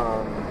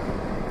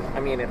 I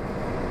mean,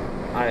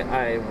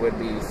 I would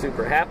be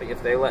super happy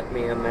if they let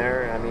me in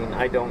there. I mean,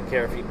 I don't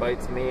care if he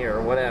bites me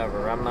or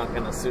whatever. I'm not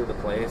going to sue the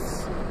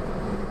place.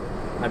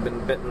 I've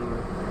been bitten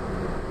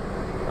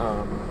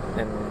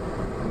and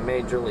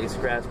majorly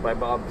scratched by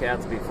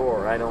bobcats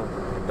before.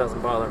 It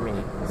doesn't bother me.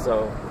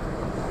 So,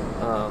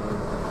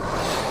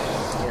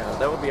 yeah,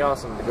 that would be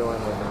awesome to go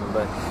in with him,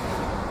 but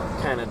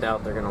kind of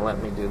doubt they're going to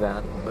let me do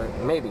that. But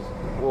maybe.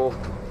 We'll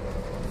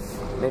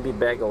maybe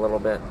beg a little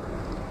bit.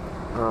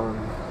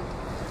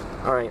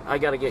 Alright, I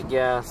gotta get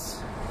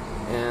gas,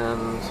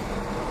 and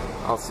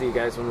I'll see you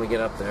guys when we get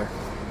up there.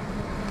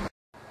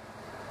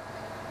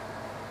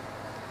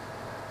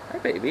 Hi,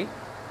 baby.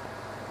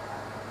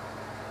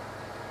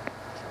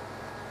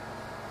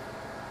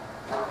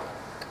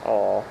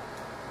 Aw.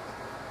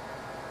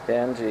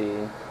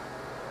 Benji.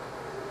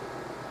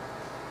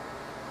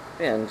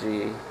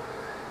 Benji.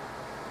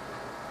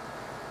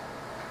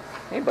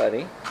 Hey,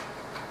 buddy.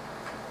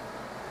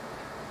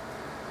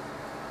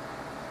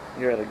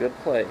 You're at a good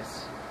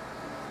place.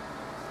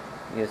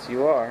 Yes,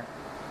 you are.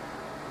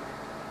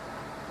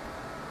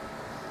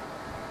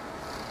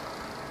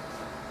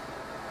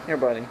 Here,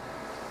 buddy.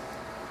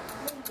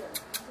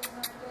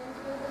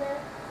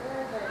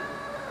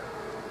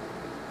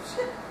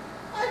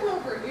 I'm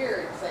over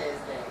here and say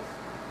his name.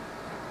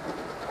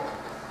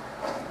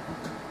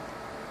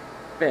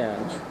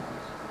 Benj.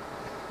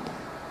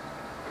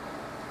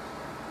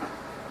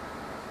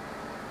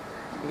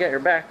 You got your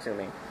back to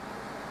me.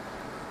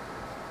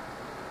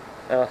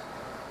 Back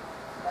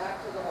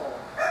to the hole.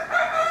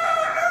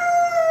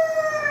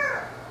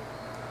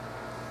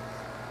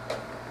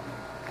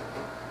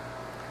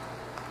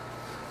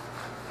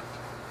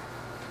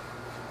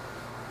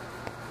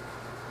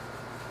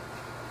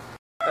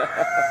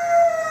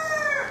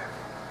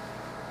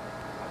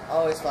 I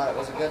always thought it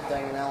was a good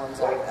thing, and Ellen's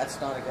like, that's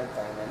not a good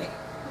thing, Minnie.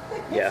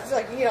 Yeah. She's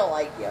like, you don't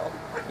like you.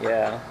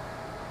 Yeah.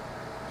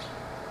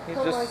 He's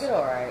I'm just, like, it's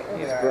alright.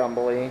 he's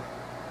grumbly,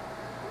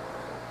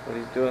 but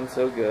he's doing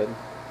so good.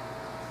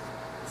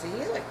 See,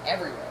 he's like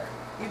everywhere.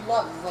 He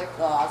loves, he's like, of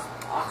course.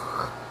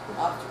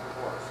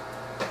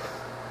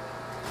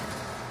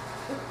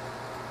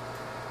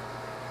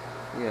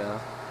 Yeah.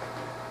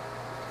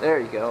 There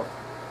you go.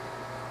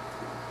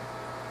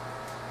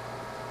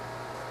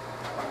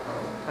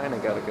 Kinda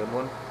got a good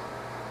one.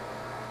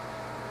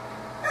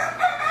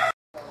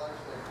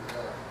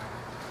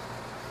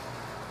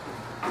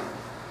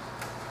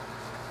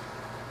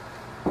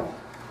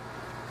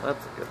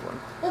 That's a good one.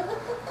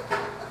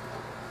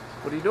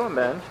 What are you doing,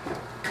 Benj?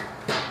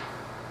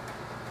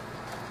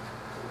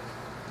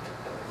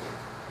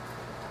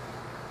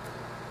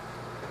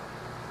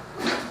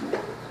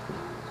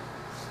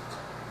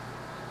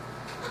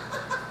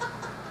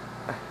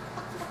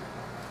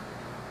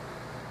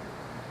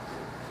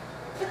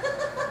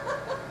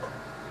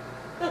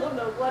 I don't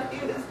know what he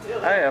was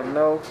doing. I have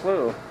no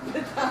clue.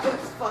 That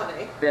was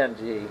funny.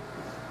 Benji.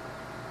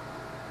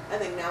 I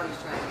think now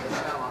he's trying to get a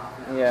show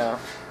off now. Yeah.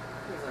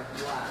 He's like,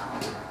 wow.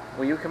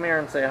 Will you come here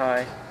and say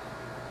hi?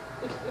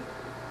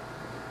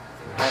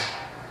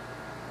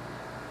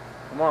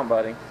 Come on,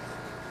 buddy.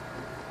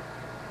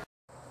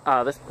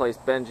 This place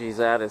Benji's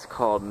at is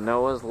called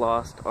Noah's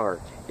Lost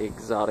Ark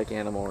Exotic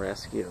Animal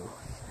Rescue.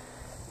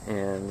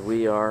 And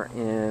we are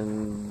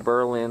in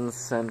Berlin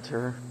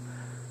Center,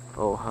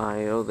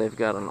 Ohio. They've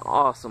got an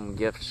awesome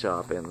gift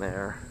shop in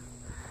there.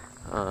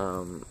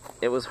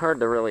 It was hard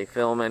to really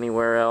film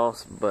anywhere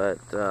else, but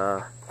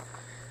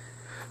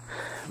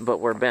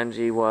where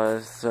Benji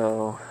was,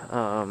 so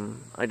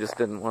I just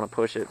didn't want to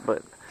push it.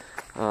 But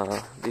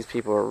these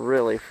people are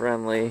really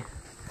friendly,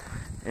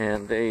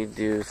 and they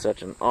do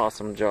such an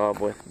awesome job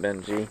with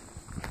Benji.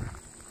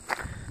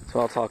 So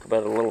I'll talk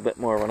about it a little bit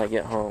more when I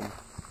get home.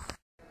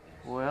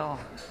 Well,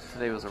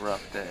 today was a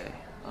rough day.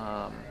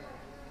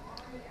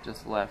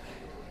 Just left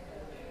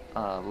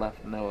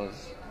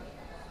Noah's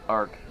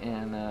Ark,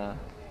 and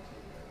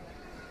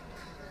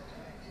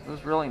it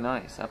was really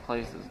nice. That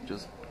place is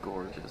just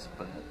gorgeous,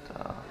 but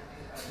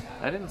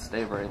I didn't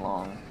stay very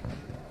long.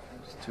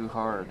 It was too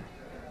hard.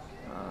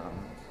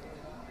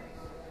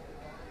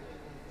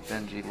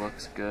 Benji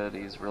looks good.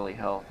 He's really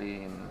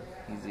healthy and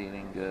he's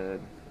eating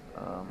good.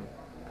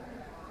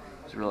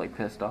 He's really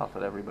pissed off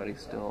at everybody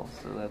still,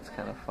 so that's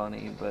kind of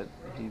funny, but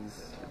it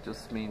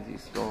just means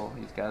he's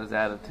got his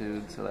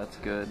attitude, so that's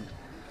good.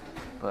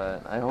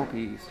 But I hope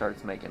he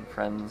starts making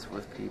friends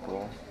with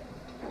people.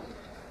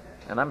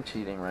 And I'm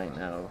cheating right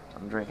now.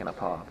 I'm drinking a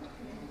pop.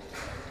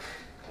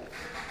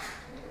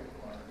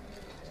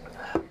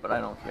 But I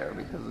don't care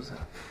because it's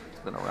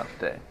been a rough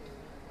day.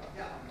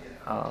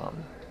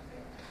 I'm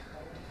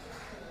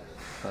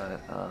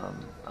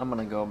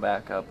gonna go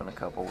back up in a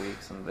couple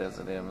weeks and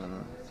visit him,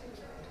 and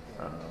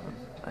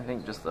I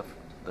think just the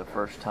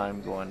first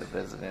time going to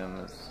visit him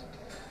is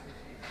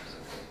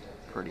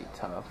pretty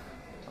tough,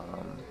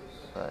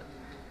 but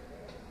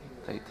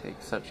they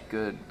take such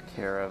good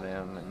care of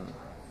him, and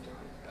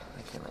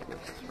can I get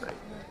this right?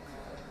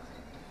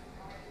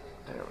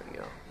 There we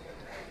go.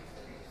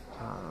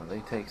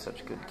 They take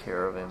such good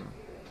care of him,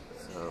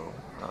 So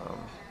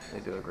they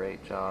do a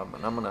great job,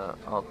 and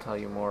I'll tell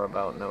you more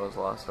about Noah's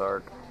Lost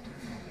Ark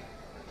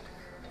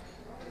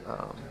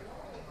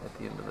at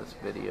the end of this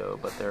video.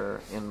 But they're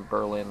in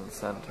Berlin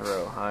Center,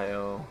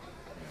 Ohio.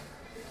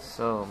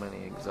 So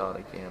many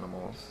exotic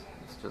animals.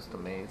 It's just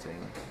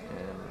amazing,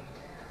 and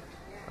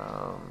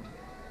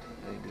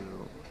they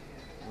do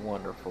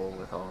wonderful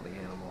with all the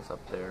animals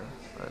up there.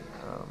 But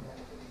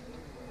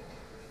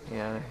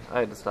yeah, I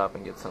had to stop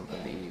and get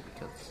something to eat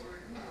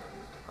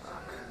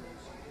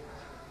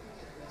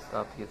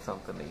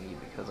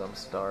because I'm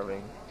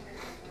starving.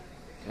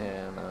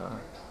 And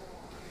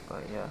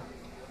but yeah,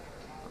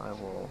 I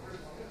will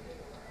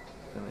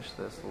finish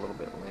this a little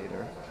bit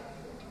later.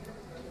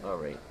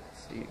 Alright,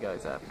 see you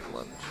guys after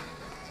lunch.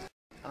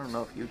 I don't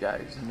know if you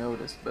guys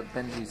noticed, but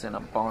Benji's in a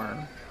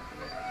barn.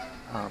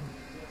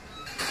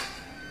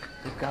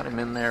 They've got him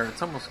in there.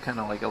 It's almost kind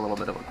of like a little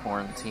bit of a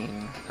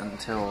quarantine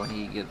until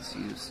he gets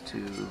used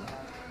to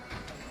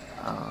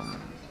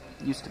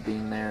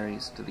being there,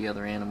 used to the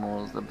other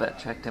animals. The vet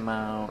checked him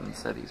out and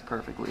said he's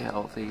perfectly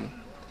healthy,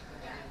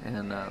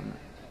 and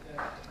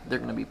they're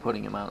going to be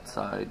putting him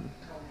outside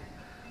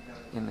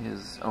in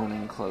his own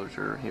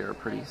enclosure here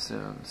pretty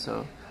soon.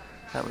 So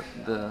that was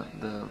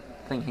the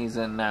thing he's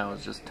in now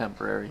is just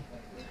temporary.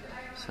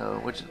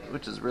 So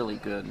which is really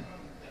good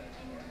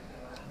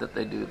that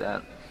they do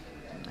that.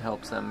 It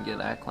helps them get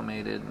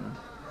acclimated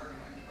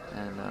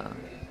and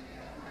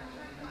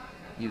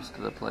used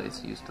to the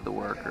place, used to the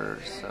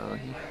workers. So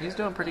he's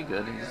doing pretty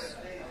good. He's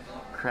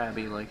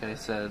crabby, like I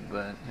said,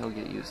 but he'll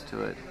get used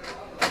to it.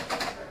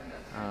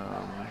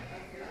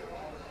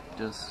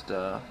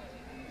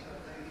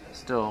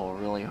 Still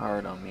really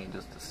hard on me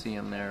just to see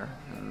him there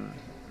and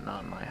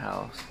not in my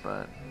house,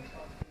 but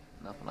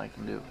nothing I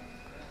can do.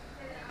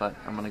 But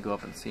I'm gonna go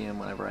up and see him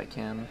whenever I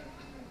can,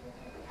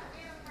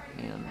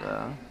 and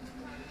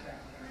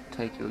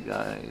take you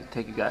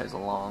guys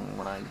along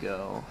when I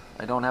go.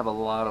 I don't have a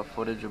lot of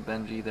footage of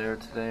Benji there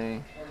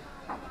today.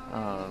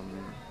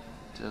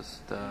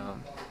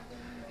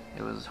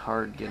 It was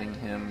hard getting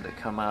him to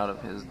come out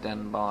of his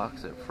den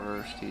box at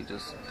first. He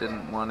just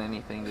didn't want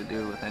anything to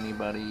do with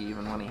anybody,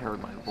 even when he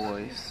heard my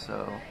voice,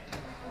 so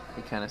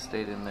he kind of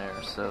stayed in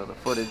there. So the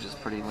footage is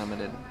pretty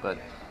limited, but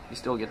you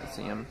still get to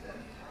see him.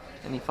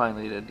 And he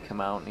finally did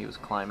come out, and he was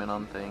climbing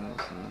on things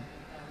and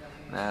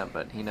that,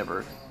 but he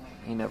never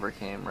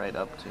came right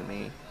up to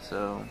me,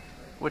 so,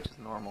 which is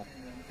normal.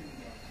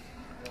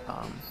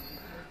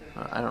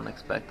 I don't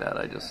expect that.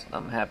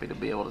 I'm happy to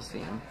be able to see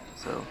him.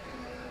 So,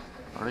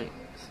 alright,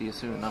 see you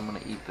soon. I'm gonna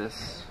eat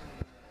this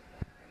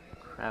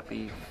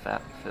crappy,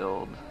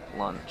 fat-filled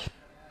lunch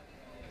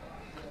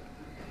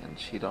and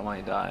cheat on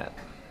my diet,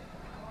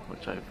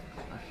 which I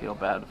feel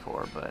bad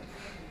for, but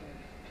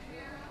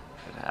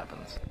it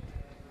happens.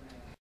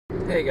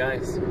 Hey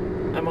guys,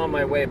 I'm on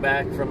my way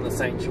back from the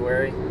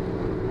sanctuary.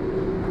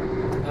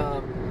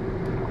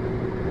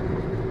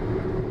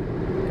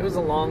 It was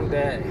a long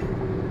day,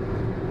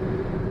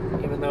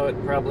 even though it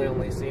probably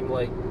only seemed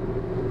like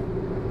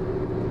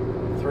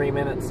 3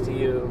 minutes to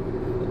you.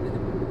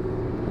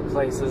 The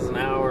place is an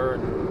hour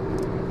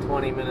and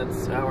 20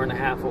 minutes, hour and a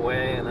half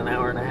away, and an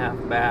hour and a half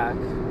back.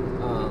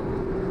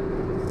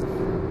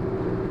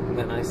 And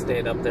then I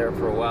stayed up there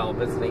for a while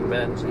visiting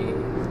Benji.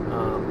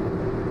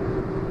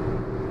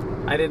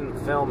 I didn't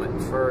film it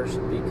first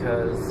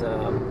because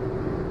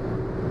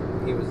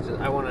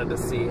I wanted to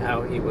see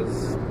how he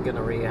was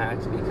gonna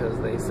react, because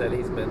they said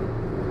he's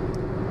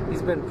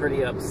been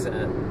pretty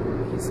upset.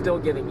 He's still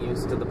getting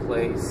used to the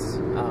place.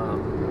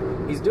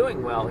 He's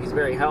doing well. He's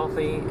very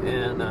healthy,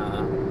 and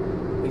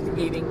he's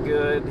eating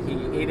good.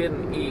 He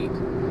didn't eat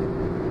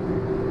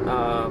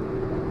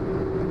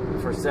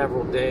for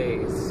several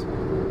days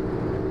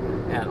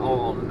at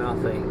all,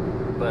 nothing.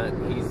 But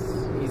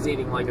he's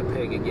eating like a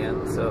pig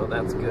again, so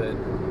that's good.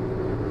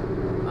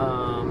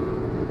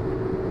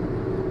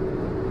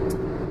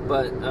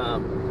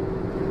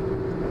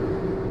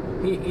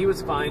 He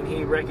was fine.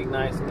 He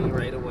recognized me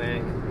right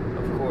away,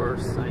 of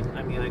course.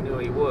 I mean, I knew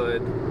he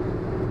would,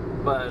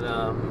 but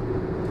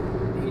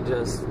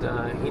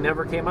he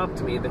never came up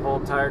to me the whole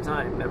entire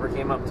time. Never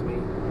came up to me.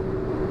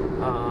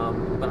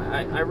 But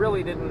I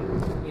really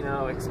didn't,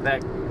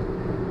 expect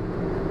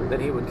that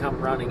he would come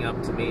running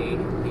up to me.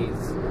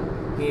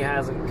 He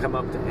hasn't come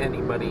up to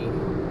anybody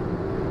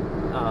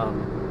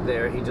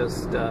there. He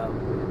just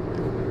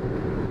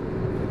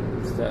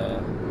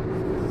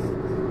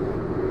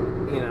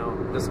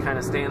kind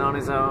of staying on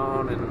his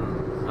own and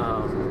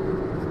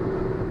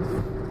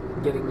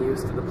getting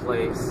used to the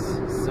place.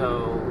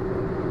 So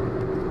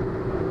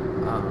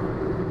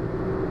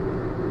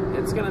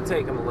it's going to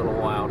take him a little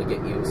while to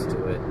get used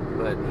to it,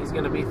 but he's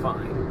going to be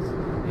fine.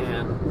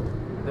 And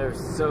they're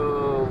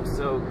so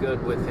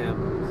good with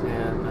him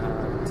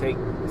and take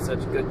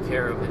such good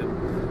care of him.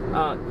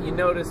 You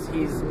notice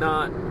he's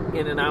not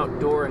in an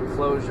outdoor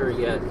enclosure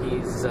yet.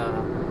 He's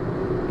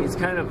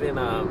kind of in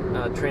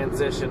a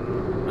transition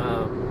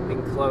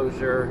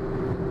enclosure.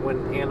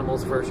 When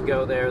animals first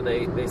go there,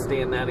 they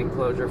stay in that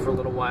enclosure for a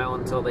little while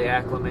until they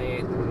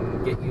acclimate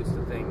and get used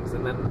to things,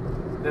 and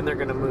then then they're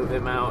going to move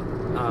him out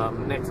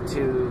next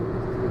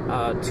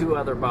to 2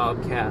 other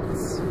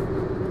Bobcats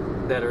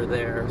that are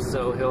there,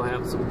 so he'll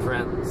have some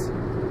friends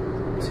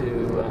to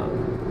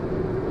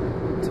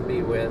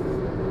be with.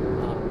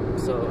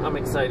 So I'm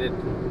excited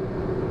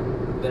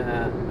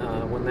that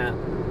when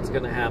that's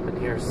going to happen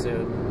here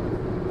soon.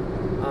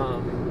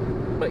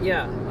 But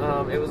yeah,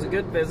 it was a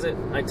good visit.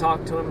 I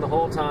talked to him the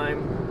whole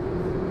time,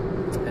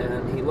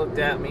 and he looked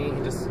at me. He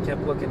just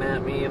kept looking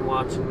at me and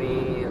watching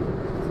me. And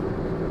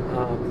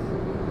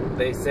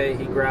they say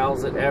he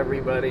growls at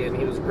everybody, and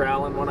he was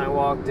growling when I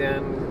walked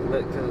in.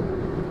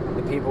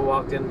 The people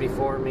walked in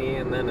before me,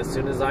 and then as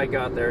soon as I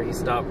got there, he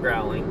stopped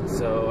growling.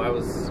 So I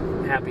was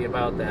happy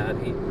about that.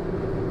 He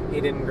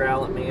didn't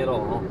growl at me at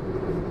all.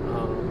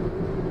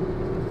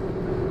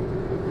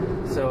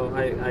 So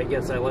I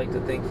guess I like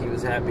to think he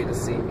was happy to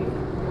see me.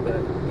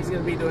 But he's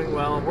going to be doing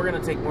well, and we're going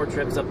to take more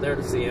trips up there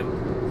to see him.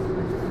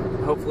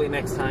 Hopefully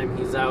next time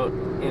he's out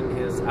in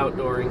his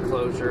outdoor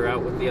enclosure,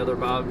 out with the other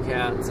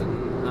Bobcats, and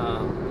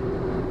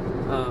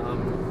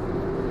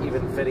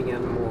even fitting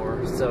in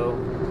more. So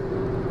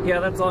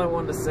yeah, that's all I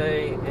wanted to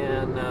say,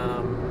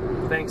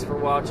 and thanks for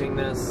watching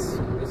this.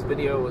 This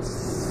video was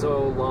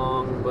so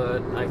long,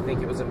 but I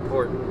think it was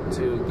important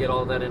to get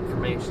all that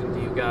information to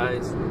you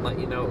guys and let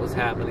you know what was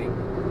happening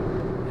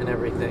and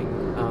everything.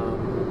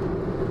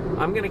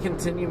 I'm going to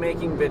continue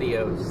making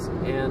videos,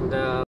 and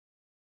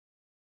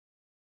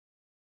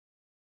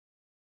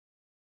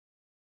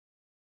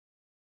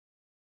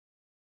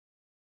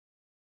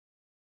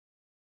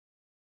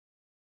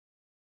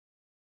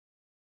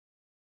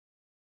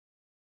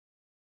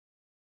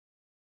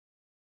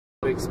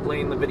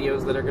explain the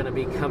videos that are going to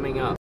be coming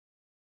up.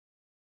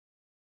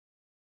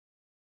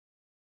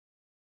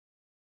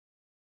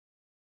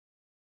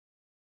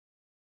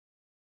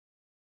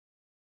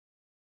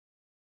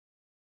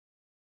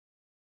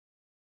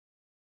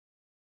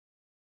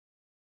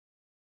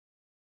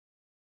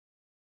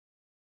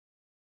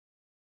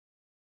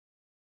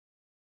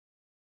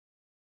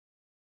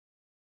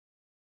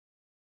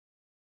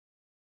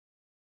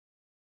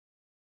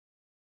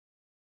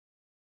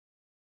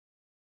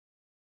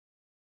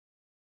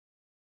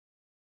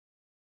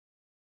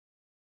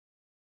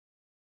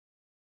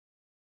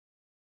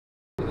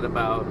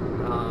 About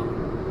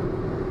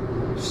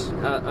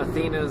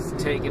Athena's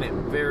taken it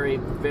very,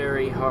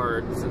 very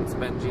hard since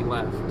Benji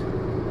left.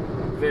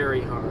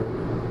 Very hard,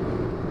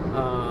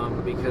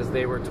 because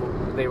they were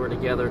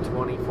together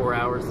 24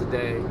 hours a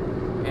day,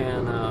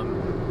 and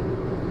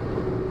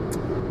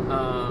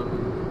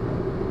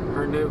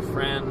her new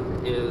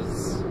friend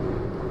is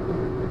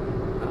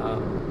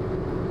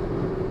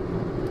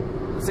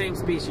the same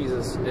species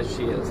as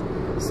she is.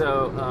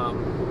 So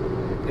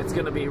it's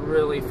going to be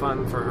really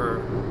fun for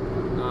her.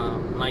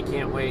 And I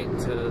can't wait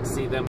to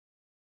see them.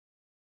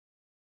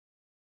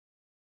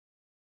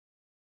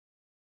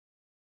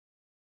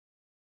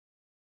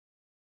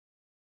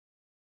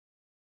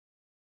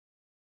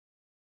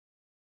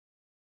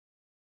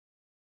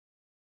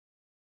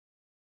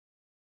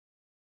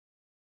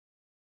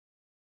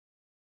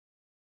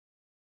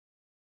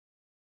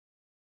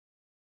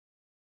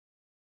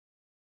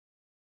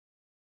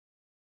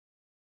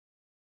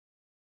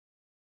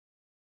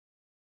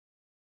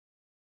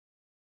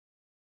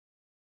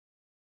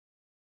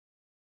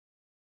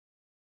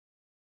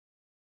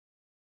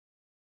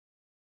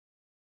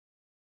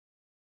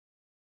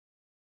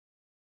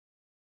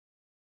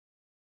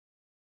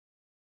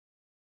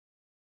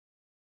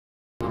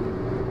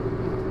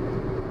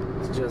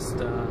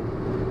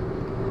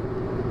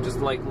 Just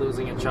like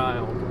losing a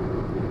child,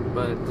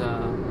 but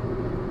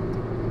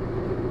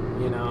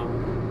you know,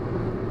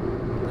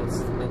 that's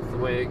the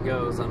way it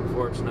goes,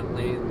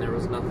 unfortunately, and there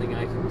was nothing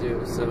I could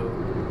do. So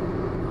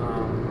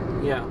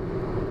yeah,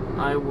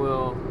 I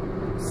will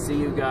see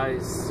you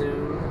guys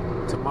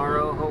soon.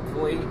 Tomorrow,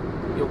 hopefully,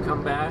 you'll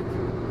come back,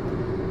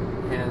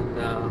 and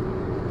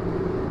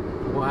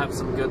we'll have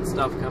some good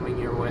stuff coming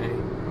your way.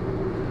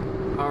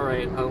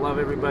 Alright, I love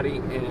everybody,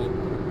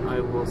 and I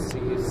will see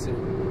you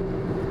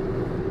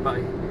soon.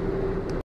 Bye.